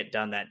need to get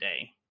done that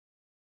day.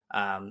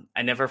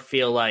 I never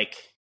feel like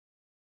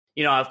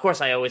of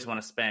course, I always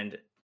want to spend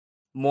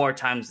more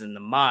times in the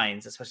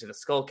mines, especially the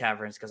skull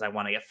caverns, because I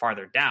want to get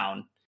farther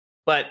down.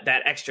 But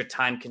that extra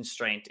time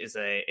constraint is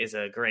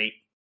a great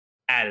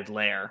added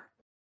layer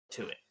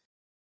to it.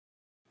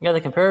 Yeah,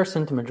 the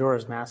comparison to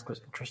Majora's Mask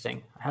was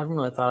interesting. I haven't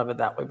really thought of it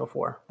that way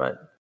before,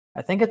 but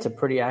I think it's a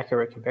pretty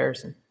accurate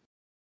comparison.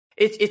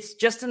 It's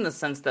just in the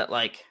sense that,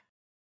 like,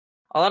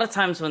 a lot of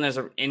times when there's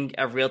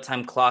a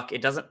real-time clock,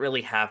 it doesn't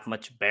really have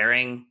much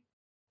bearing,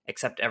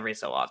 except every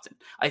so often.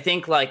 I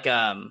think, like,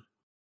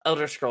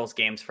 Elder Scrolls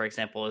games, for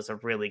example, is a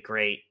really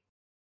great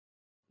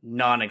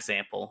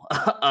non-example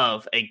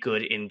of a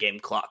good in-game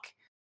clock.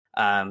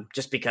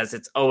 Just because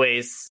it's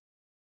always,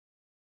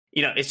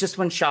 it's just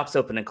when shops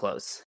open and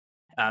close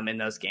in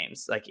those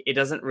games. Like, it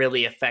doesn't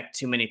really affect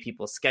too many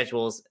people's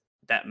schedules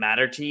that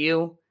matter to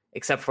you,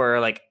 except for,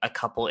 like, a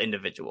couple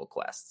individual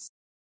quests.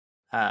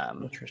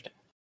 Interesting.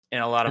 In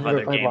a lot of I've never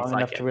other played games, long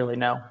enough to really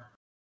know.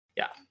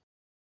 Yeah.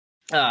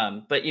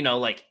 But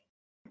like,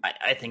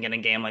 I think in a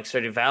game like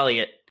Stardew Valley,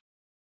 it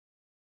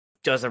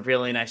does a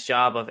really nice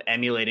job of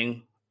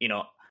emulating,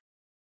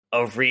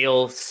 a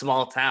real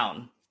small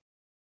town,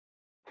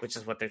 which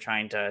is what they're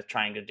trying to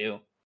do.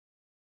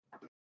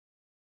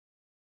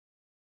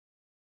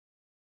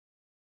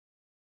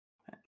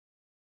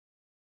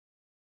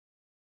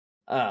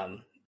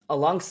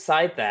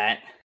 Alongside that,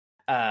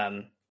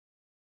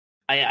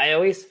 I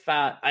always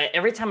found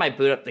every time I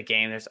boot up the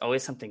game, there's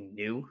always something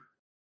new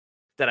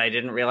that I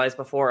didn't realize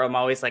before. I'm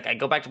always like, I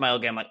go back to my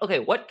old game, like, okay,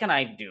 what can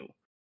I do?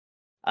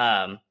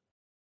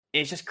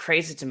 It's just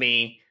crazy to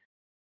me,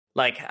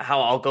 like, how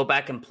I'll go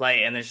back and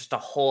play, and there's just a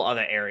whole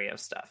other area of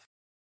stuff.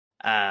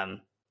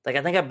 Like,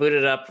 I think I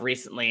booted up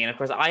recently, and of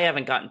course, I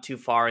haven't gotten too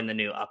far in the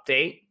new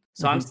update,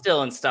 so I'm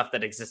still in stuff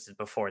that existed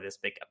before this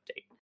big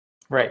update.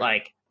 Right. But,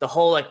 like, the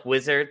whole, like,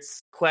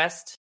 wizards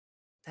quest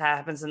that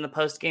happens in the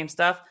post-game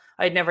stuff,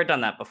 I'd never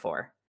done that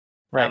before.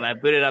 Right. I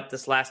booted up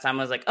this last time,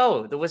 I was like,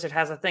 oh, the wizard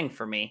has a thing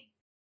for me.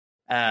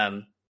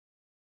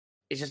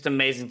 It's just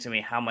amazing to me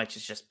how much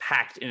is just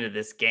packed into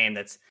this game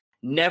that's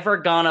never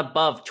gone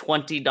above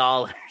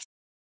 $20.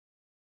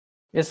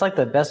 It's like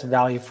the best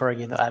value for a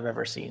game that I've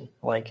ever seen.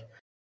 Like,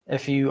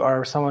 if you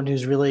are someone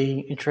who's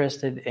really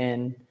interested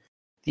in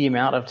the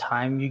amount of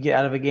time you get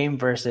out of a game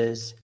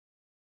versus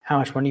how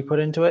much money you put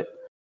into it,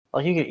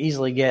 like, you could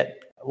easily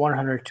get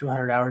 100,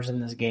 200 hours in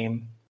this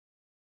game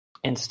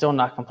and still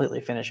not completely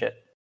finish it.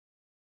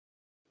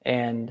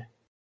 And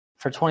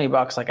for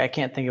 $20, like, I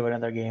can't think of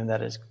another game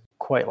that is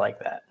quite like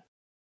that.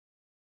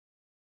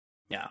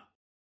 Yeah.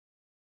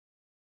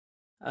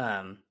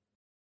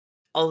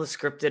 All the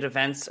scripted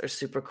events are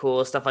super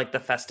cool. Stuff like the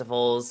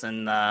festivals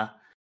and the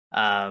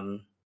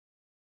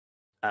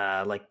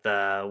like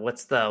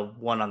what's the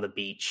one on the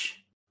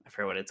beach? I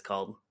forget what it's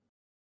called.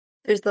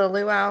 There's the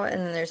luau, and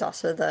then there's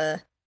also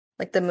the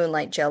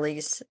Moonlight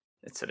Jellies.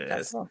 That's what it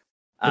festival. is.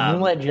 The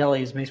Moonlight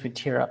Jellies makes me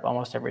tear up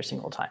almost every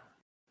single time.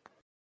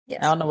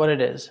 Yes. I don't know what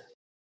it is.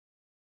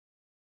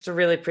 It's a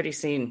really pretty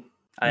scene.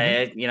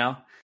 As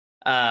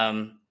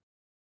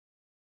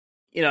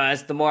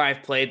the more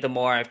I've played, the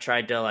more I've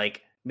tried to,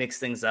 like, mix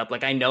things up.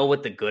 Like, I know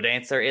what the good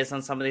answer is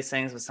on some of these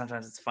things, but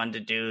sometimes it's fun to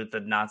do the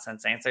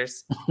nonsense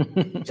answers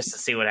just to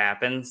see what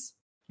happens.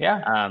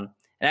 Yeah. And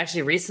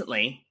actually,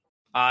 recently,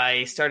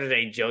 I started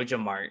a Joja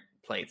Mart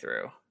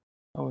playthrough.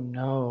 Oh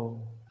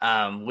no.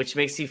 Which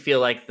makes you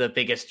feel like the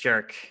biggest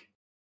jerk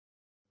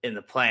in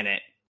the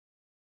planet.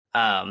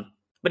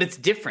 But it's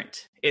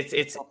different.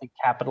 It's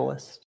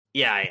capitalist.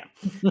 Yeah, I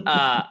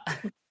am.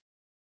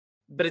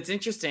 But it's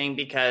interesting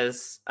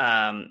because,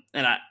 and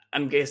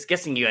I'm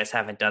guessing you guys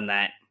haven't done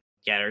that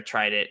yet or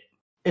tried it.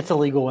 It's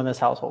illegal in this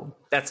household.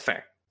 That's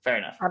fair. Fair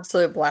enough.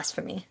 Absolute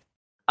blasphemy.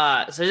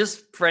 So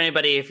just for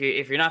anybody, if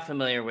you're not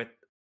familiar with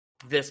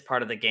this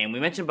part of the game, we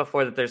mentioned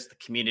before that there's the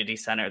community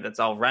center that's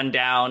all run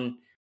down,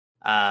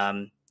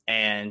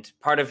 and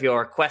part of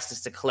your quest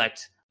is to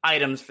collect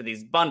items for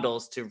these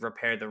bundles to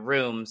repair the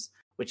rooms,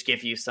 which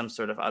give you some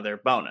sort of other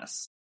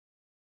bonus.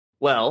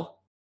 Well,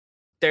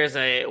 there's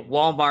a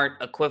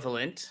Walmart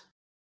equivalent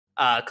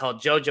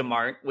called Joja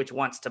Mart, which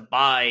wants to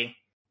buy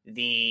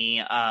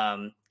the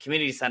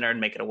community center and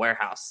make it a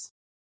warehouse.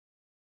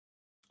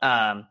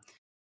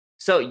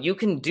 So you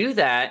can do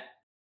that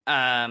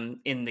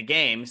in the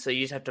game. So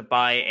you just have to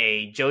buy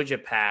a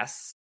Joja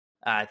Pass,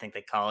 I think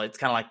they call it. It's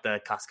kind of like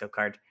the Costco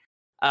card.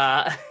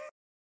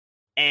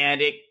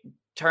 And it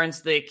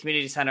turns the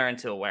community center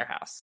into a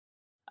warehouse.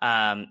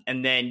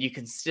 And then you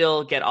can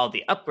still get all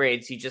the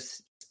upgrades. You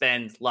just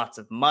spend lots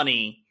of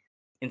money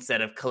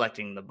instead of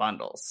collecting the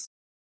bundles.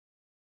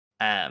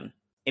 And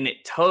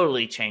it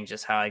totally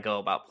changes how I go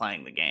about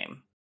playing the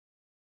game.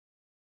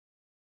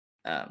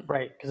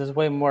 Right, because it's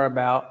way more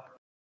about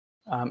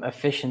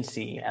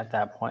efficiency at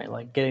that point,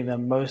 like getting the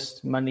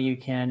most money you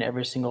can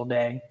every single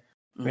day,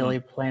 really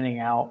planning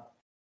out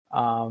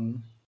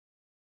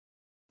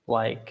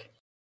like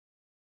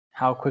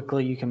how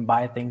quickly you can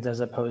buy things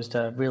as opposed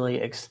to really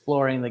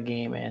exploring the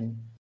game and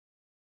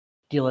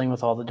dealing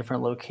with all the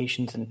different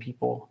locations and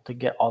people to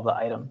get all the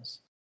items.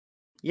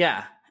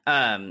 Yeah.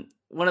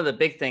 One of the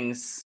big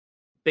things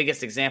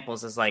biggest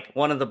examples is like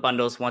one of the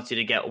bundles wants you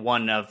to get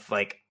one of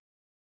like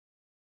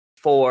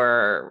 4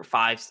 or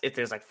 5, if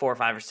there's like 4 or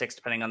 5 or 6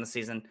 depending on the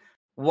season,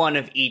 one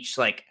of each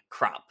like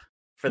crop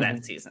for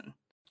that season.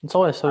 It's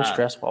always so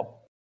stressful.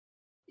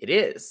 It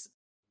is.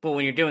 But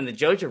when you're doing the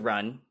Joja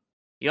run,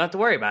 you don't have to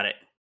worry about it.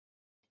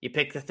 You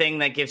pick the thing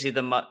that gives you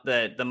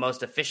the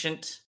most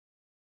efficient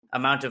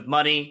amount of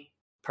money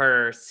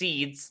per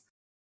seeds,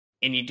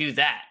 and you do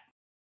that.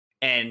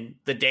 And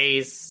the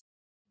days,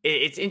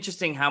 it's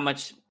interesting how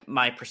much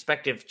my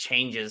perspective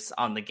changes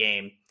on the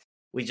game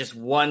with just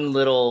one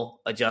little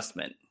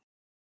adjustment.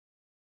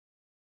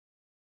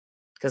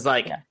 Because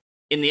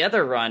in the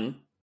other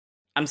run,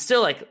 I'm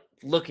still like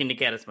looking to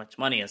get as much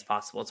money as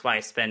possible. It's why I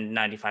spend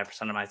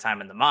 95% of my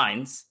time in the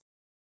mines.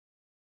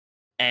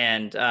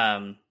 And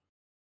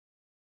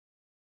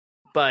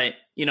but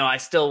I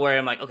still worry.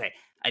 I'm like, okay,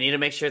 I need to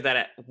make sure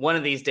that one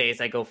of these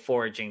days I go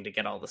foraging to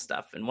get all the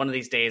stuff, and one of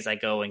these days I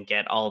go and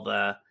get all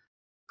the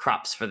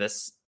crops for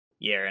this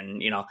year.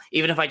 And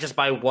even if I just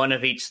buy one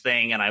of each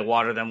thing and I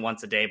water them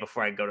once a day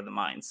before I go to the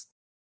mines.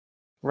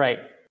 Right.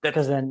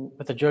 Because then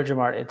with the Joja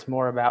Mart, it's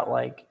more about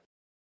like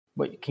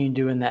what can you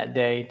do in that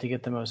day to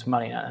get the most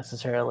money, not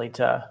necessarily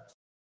to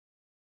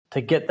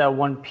get that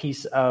one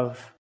piece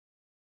of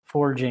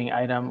foraging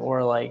item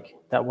or like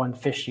that one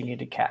fish you need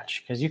to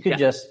catch. Because you could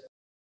just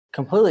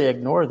completely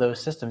ignore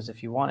those systems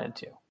if you wanted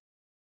to.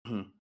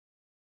 Mm-hmm.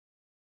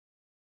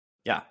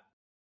 Yeah.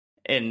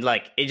 And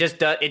like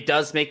it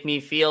does make me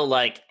feel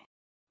like,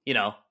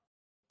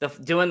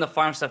 doing the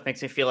farm stuff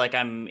makes me feel like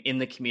I'm in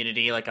the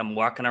community, like I'm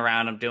walking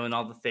around, I'm doing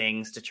all the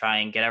things to try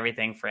and get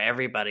everything for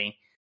everybody.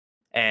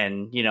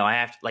 And,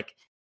 I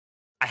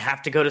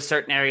have to go to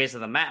certain areas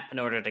of the map in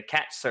order to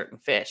catch certain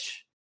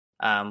fish.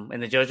 In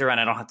the Joja run,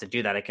 I don't have to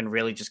do that. I can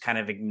really just kind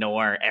of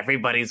ignore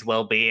everybody's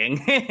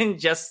well-being and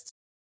just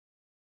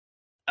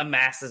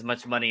amass as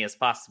much money as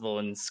possible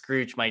and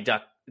Scrooge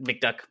McDuck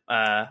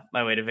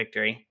my way to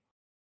victory.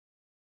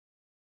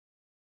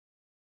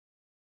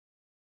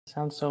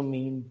 Sounds so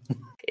mean.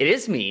 It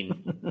is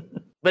mean,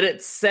 but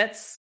it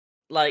sets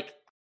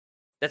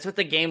that's what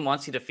the game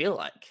wants you to feel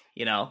like,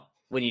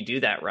 when you do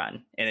that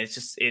run, and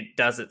it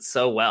does it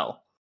so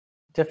well.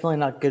 Definitely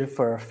not good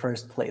for a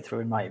first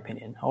playthrough, in my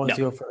opinion. Always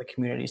go for the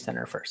community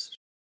center first.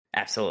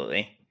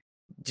 Absolutely.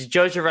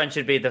 Joja run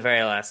should be the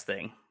very last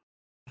thing.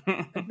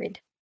 Agreed.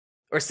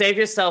 Or save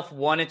yourself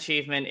one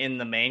achievement in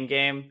the main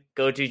game,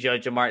 go do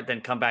Joja Mart,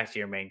 then come back to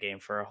your main game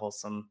for a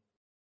wholesome.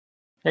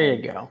 There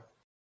you go.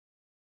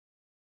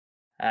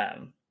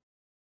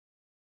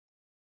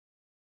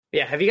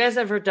 Yeah, have you guys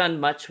ever done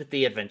much with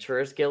the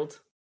Adventurers Guild?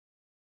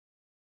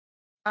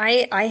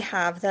 I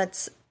have.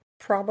 That's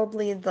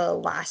probably the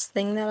last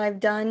thing that I've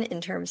done in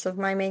terms of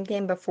my main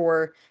game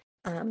before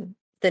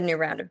the new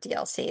round of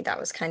DLC. That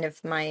was kind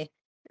of my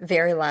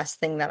very last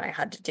thing that I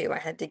had to do. I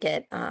had to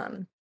get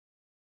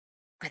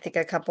I think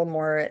a couple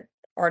more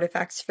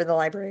artifacts for the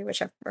library,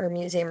 or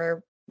museum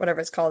or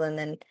whatever it's called,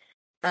 and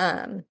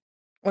then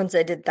once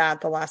I did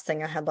that, the last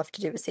thing I had left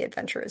to do was the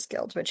Adventurers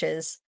Guild, which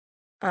is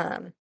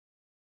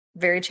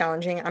very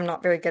challenging. I'm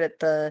not very good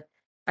at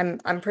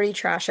I'm pretty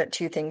trash at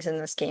two things in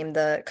this game,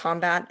 the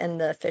combat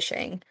and the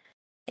fishing.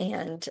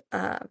 And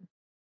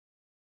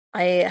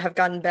I have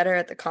gotten better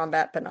at the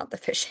combat, but not the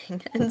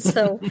fishing. And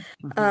so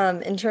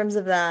in terms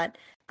of that,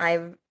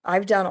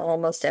 I've done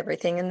almost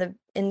everything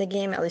in the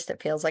game. At least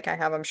it feels like I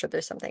have. I'm sure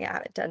there's something I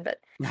haven't done, but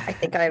I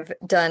think I've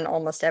done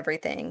almost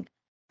everything.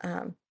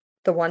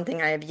 The one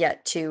thing I have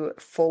yet to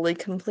fully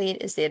complete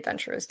is the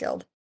Adventurers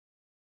Guild.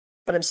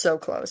 But I'm so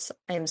close.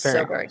 I am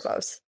very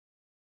close.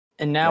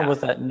 And now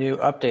with that new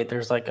update,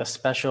 there's like a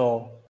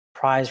special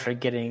prize for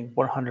getting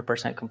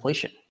 100%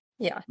 completion.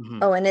 Yeah. Mm-hmm.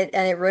 Oh, and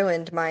it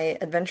ruined my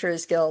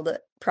Adventurers Guild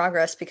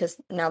progress because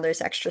now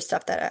there's extra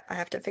stuff that I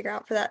have to figure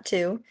out for that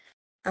too.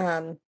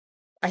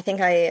 I think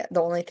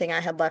the only thing I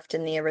had left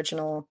in the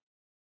original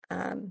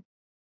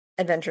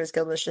Adventurers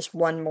Guild was just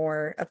one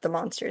more of the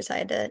monsters. I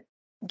had to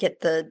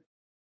get the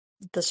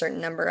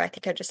certain number. I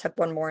think I just have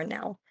one more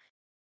now.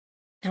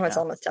 Now it's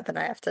almost up, and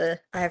I have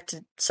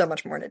to so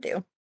much more to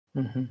do.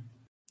 Mm-hmm.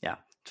 Yeah,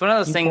 it's one of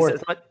those things.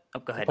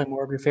 Go ahead. Play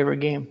more of your favorite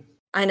game.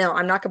 I know.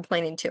 I'm not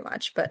complaining too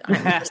much, but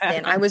I'm just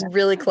saying I was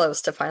really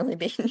close to finally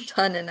being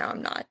done, and now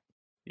I'm not.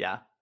 Yeah,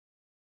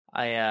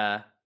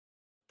 the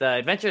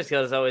Adventurers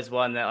Guild is always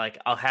one that like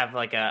I'll have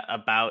like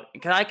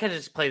because I can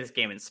just play this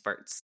game in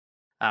spurts.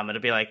 It'll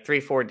be like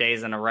 3-4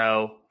 days in a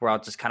row where I'll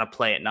just kind of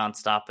play it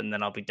nonstop, and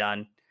then I'll be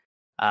done.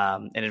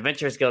 And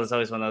Adventurers Guild is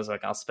always one of those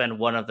like I'll spend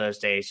one of those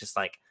days just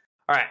like,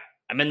 all right,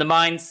 I'm in the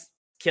mines,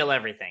 kill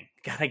everything.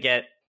 Gotta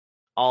get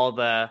all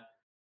the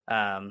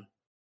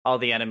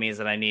enemies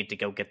that I need to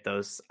go get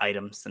those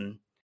items, and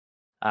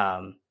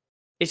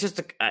it's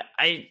just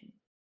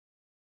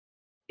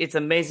it's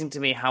amazing to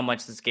me how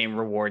much this game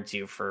rewards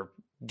you for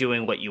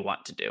doing what you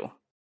want to do.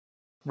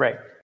 Right.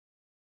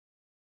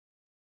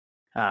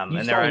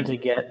 And they're to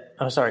get.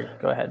 Oh, sorry.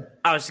 Go ahead.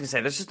 I was just gonna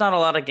say, there's just not a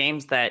lot of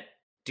games that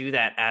do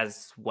that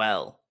as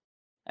well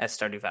as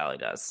Stardew Valley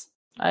does.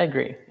 I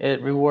agree.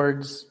 It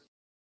rewards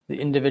the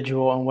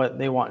individual and what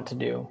they want to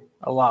do,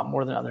 a lot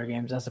more than other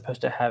games, as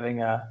opposed to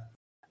having a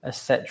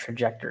set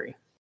trajectory,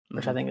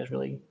 which I think is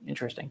really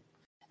interesting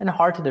and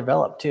hard to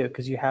develop too,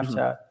 because you have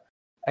to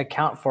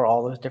account for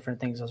all those different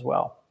things as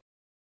well.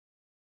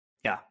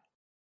 Yeah.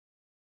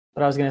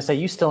 But I was going to say,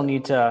 you still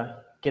need to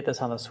get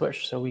this on the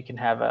Switch so we can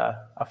have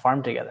a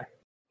farm together.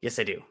 Yes,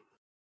 I do.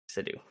 Yes,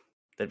 I do.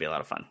 That'd be a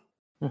lot of fun.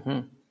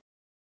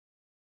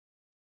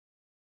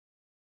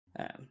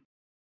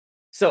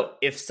 So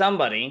if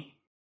somebody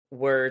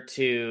were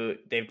to,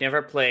 they've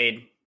never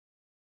played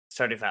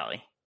Stardew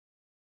Valley,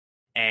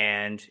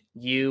 and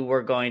you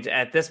were going to,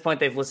 at this point,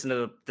 they've listened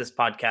to this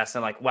podcast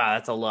and like, wow,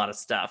 that's a lot of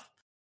stuff.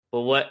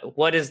 But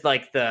what is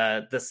like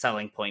the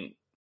selling point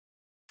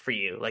for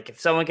you? Like if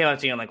someone came up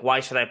to you and like, why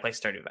should I play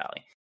Stardew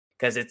Valley?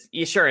 Because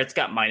it's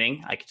got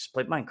mining. I could just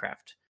play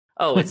Minecraft.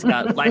 Oh, it's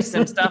got life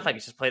sim stuff. I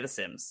could just play The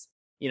Sims.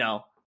 You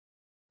know,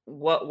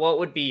 what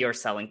would be your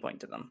selling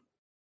point to them?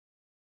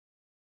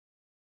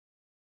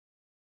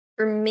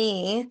 For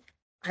me,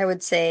 I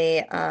would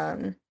say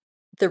the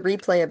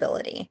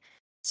replayability.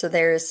 So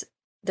there's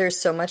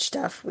so much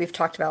stuff. We've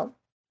talked about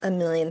a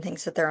million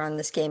things that there are on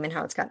this game and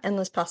how it's got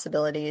endless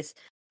possibilities.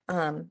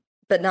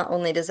 But not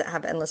only does it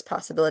have endless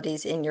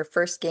possibilities in your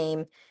first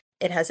game,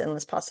 it has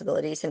endless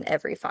possibilities in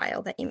every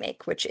file that you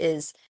make, which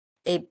is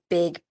a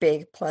big,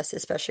 big plus,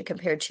 especially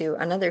compared to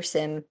another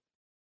sim,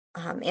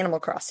 Animal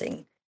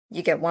Crossing.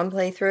 You get one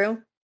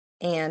playthrough,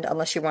 and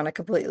unless you want to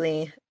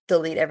completely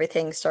delete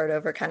everything, start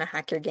over, kind of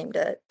hack your game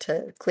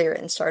to clear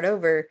it and start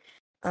over,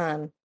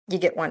 you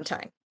get one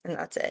time, and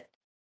that's it.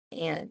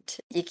 And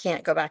you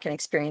can't go back and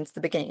experience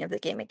the beginning of the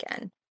game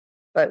again.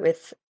 But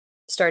with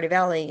Stardew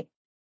Valley,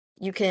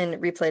 you can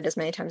replay it as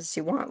many times as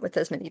you want with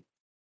as many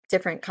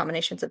different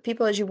combinations of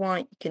people as you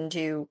want. You can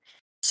do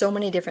so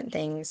many different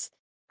things.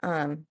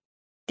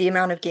 The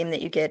amount of game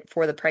that you get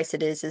for the price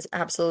it is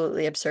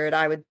absolutely absurd.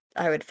 I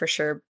would for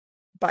sure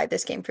buy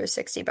this game for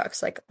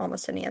 $60, like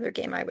almost any other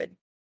game. I would,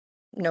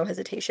 no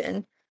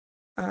hesitation.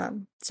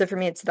 So for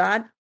me, it's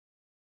that,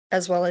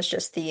 as well as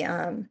just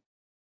the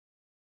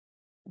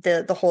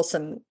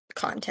wholesome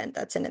content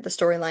that's in it, the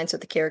storylines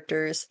with the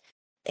characters,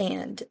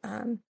 and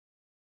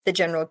the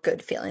general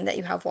good feeling that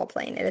you have while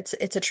playing it.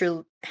 It's a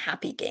true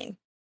happy game.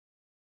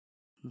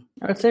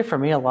 I would say for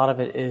me, a lot of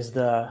it is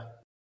the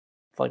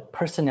like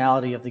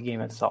personality of the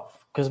game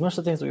itself, because most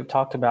of the things that we've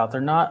talked about,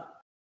 they're not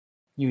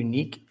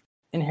unique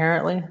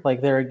inherently.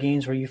 Like there are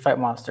games where you fight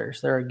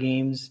monsters, there are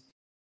games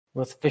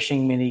with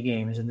fishing mini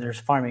games, and there's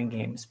farming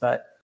games,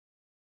 but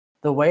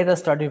the way that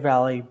Stardew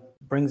Valley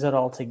brings it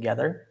all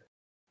together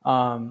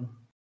and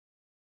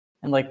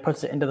like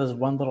puts it into this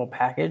one little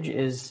package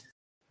is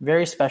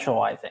very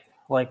special, I think.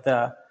 Like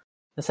the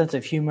sense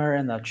of humor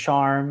and the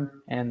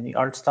charm and the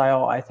art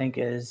style, I think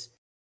is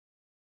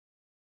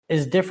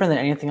different than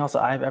anything else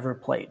that I've ever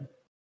played.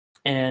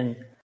 And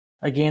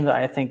a game that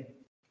I think,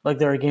 like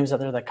there are games out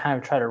there that kind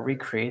of try to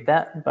recreate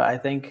that, but I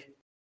think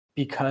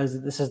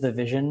because this is the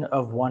vision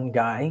of one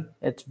guy,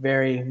 it's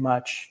very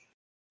much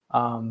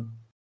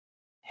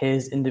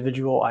his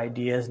individual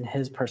ideas and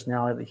his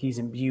personality that he's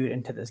imbued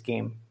into this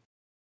game.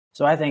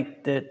 So I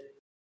think that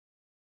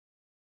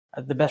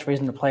the best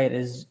reason to play it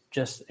is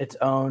just its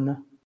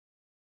own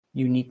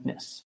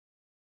uniqueness.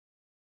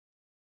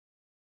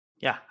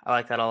 Yeah, I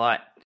like that a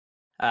lot.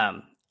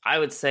 I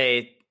would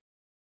say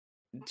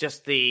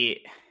just you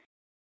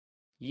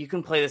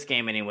can play this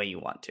game any way you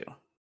want to.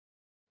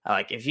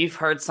 Like if you've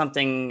heard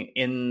something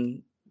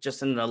in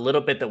the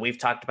little bit that we've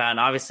talked about, and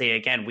obviously,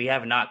 again, we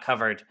have not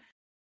covered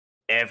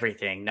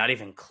everything, not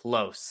even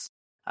close.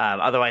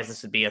 Otherwise,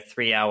 this would be a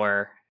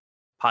 3-hour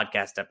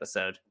podcast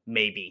episode.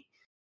 Maybe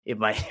it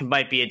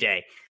might be a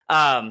day.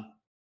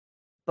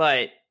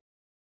 But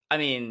I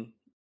mean,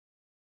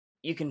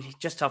 you can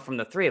just tell from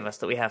the three of us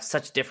that we have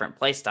such different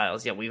play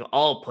styles, yet we've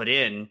all put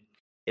in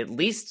at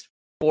least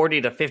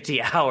 40 to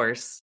 50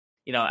 hours,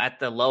 at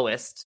the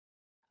lowest.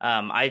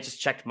 I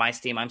just checked my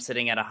Steam. I'm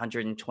sitting at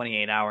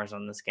 128 hours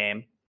on this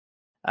game.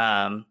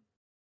 And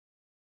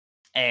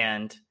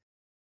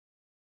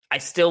I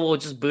still will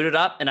just boot it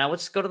up and I will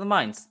just go to the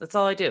mines. That's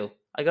all I do.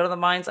 I go to the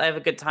mines. I have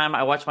a good time.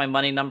 I watch my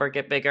money number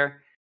get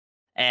bigger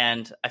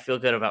and I feel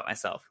good about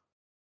myself.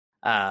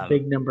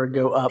 Big number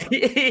go up.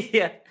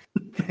 Yeah.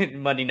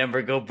 Money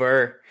number go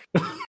burr.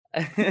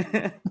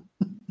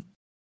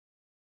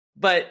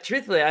 But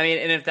truthfully, I mean,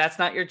 and if that's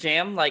not your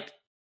jam, like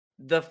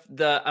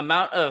the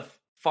amount of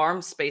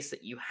farm space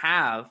that you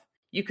have,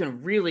 you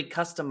can really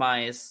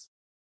customize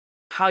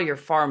how your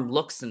farm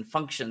looks and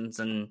functions,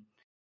 and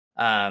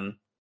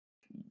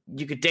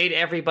you could date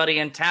everybody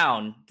in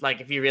town,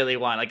 like if you really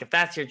want, like if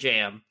that's your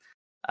jam.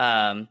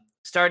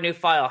 Start a new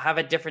file, have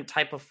a different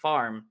type of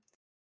farm.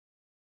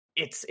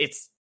 It's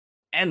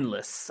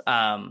endless.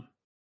 And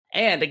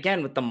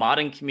again, with the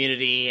modding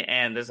community,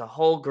 and there's a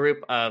whole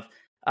group of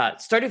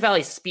Stardew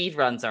Valley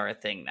speedruns are a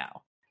thing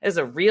now. It's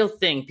a real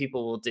thing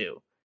people will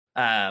do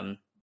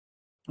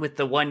with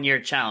the 1-year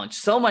challenge.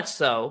 So much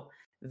so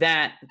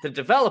that the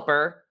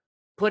developer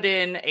put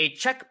in a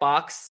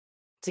checkbox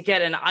to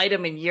get an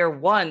item in year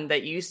 1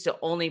 that you used to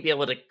only be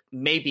able to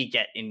maybe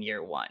get in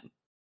year 1.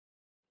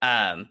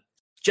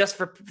 just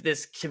for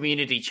this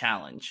community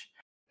challenge.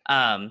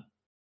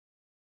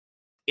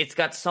 It's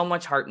got so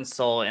much heart and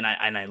soul, and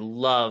I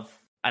love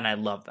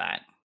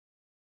that.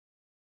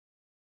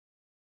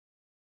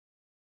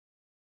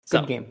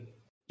 Good game.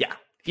 Yeah.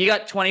 If you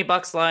got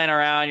 $20 lying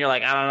around, you're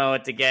like, I don't know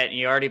what to get, and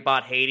you already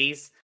bought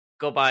Hades,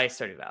 go buy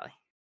Stardew Valley.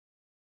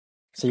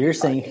 So you're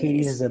saying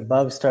Hades is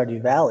above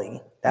Stardew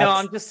Valley? No,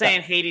 I'm just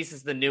saying Hades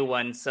is the new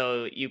one,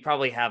 so you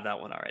probably have that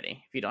one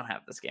already if you don't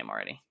have this game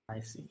already. I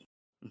see.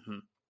 Mm-hmm.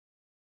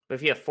 But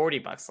if you have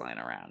 $40 lying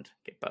around,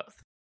 get both.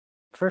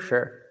 For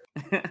sure.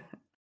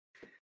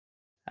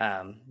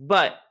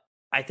 But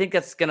I think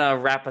that's going to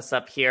wrap us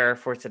up here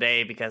for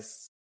today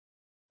because,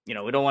 we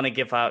don't want to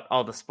give out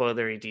all the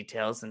spoilery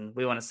details, and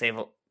we want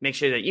to make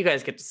sure that you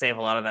guys get to save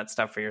a lot of that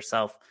stuff for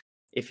yourself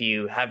if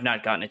you have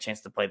not gotten a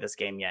chance to play this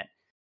game yet.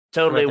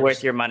 Totally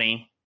worth your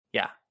money.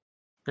 Yeah.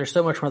 There's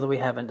so much more that we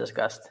haven't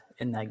discussed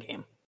in that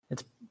game.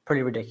 It's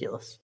pretty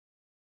ridiculous.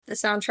 The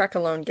soundtrack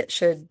alone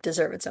should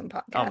deserve its own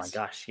podcast. Oh my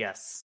gosh,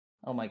 yes.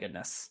 Oh my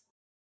goodness.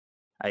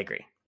 I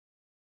agree.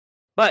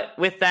 But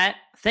with that,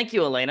 thank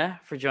you, Elena,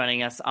 for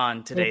joining us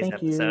on today's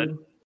episode.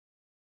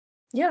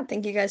 Yeah,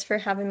 thank you guys for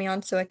having me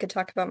on so I could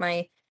talk about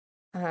my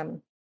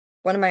one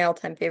of my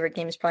all-time favorite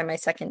games, probably my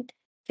second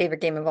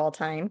favorite game of all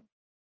time.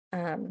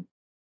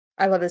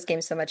 I love this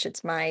game so much.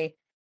 It's my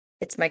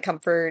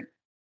comfort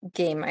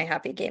game, my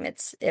happy game.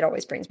 It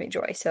always brings me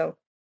joy. So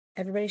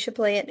everybody should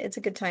play it. It's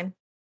a good time.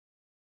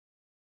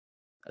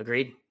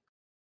 Agreed.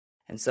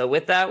 And so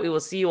with that, we will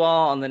see you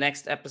all on the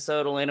next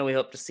episode. Elena, we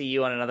hope to see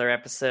you on another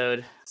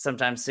episode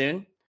sometime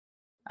soon.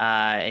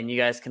 And you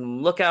guys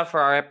can look out for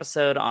our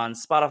episode on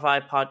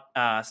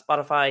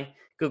Spotify,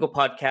 Google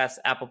Podcasts,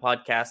 Apple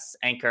Podcasts,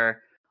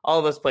 Anchor, all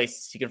of those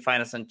places. You can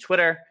find us on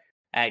Twitter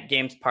at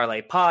Games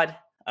Parlay Pod.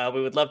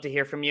 We would love to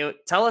hear from you.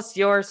 Tell us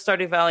your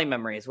Stardew Valley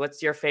memories.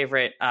 What's your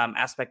favorite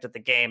aspect of the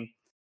game?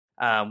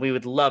 We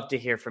would love to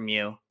hear from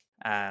you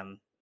on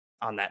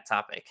that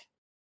topic.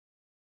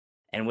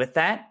 And with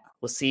that,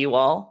 we'll see you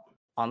all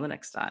on the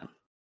next time.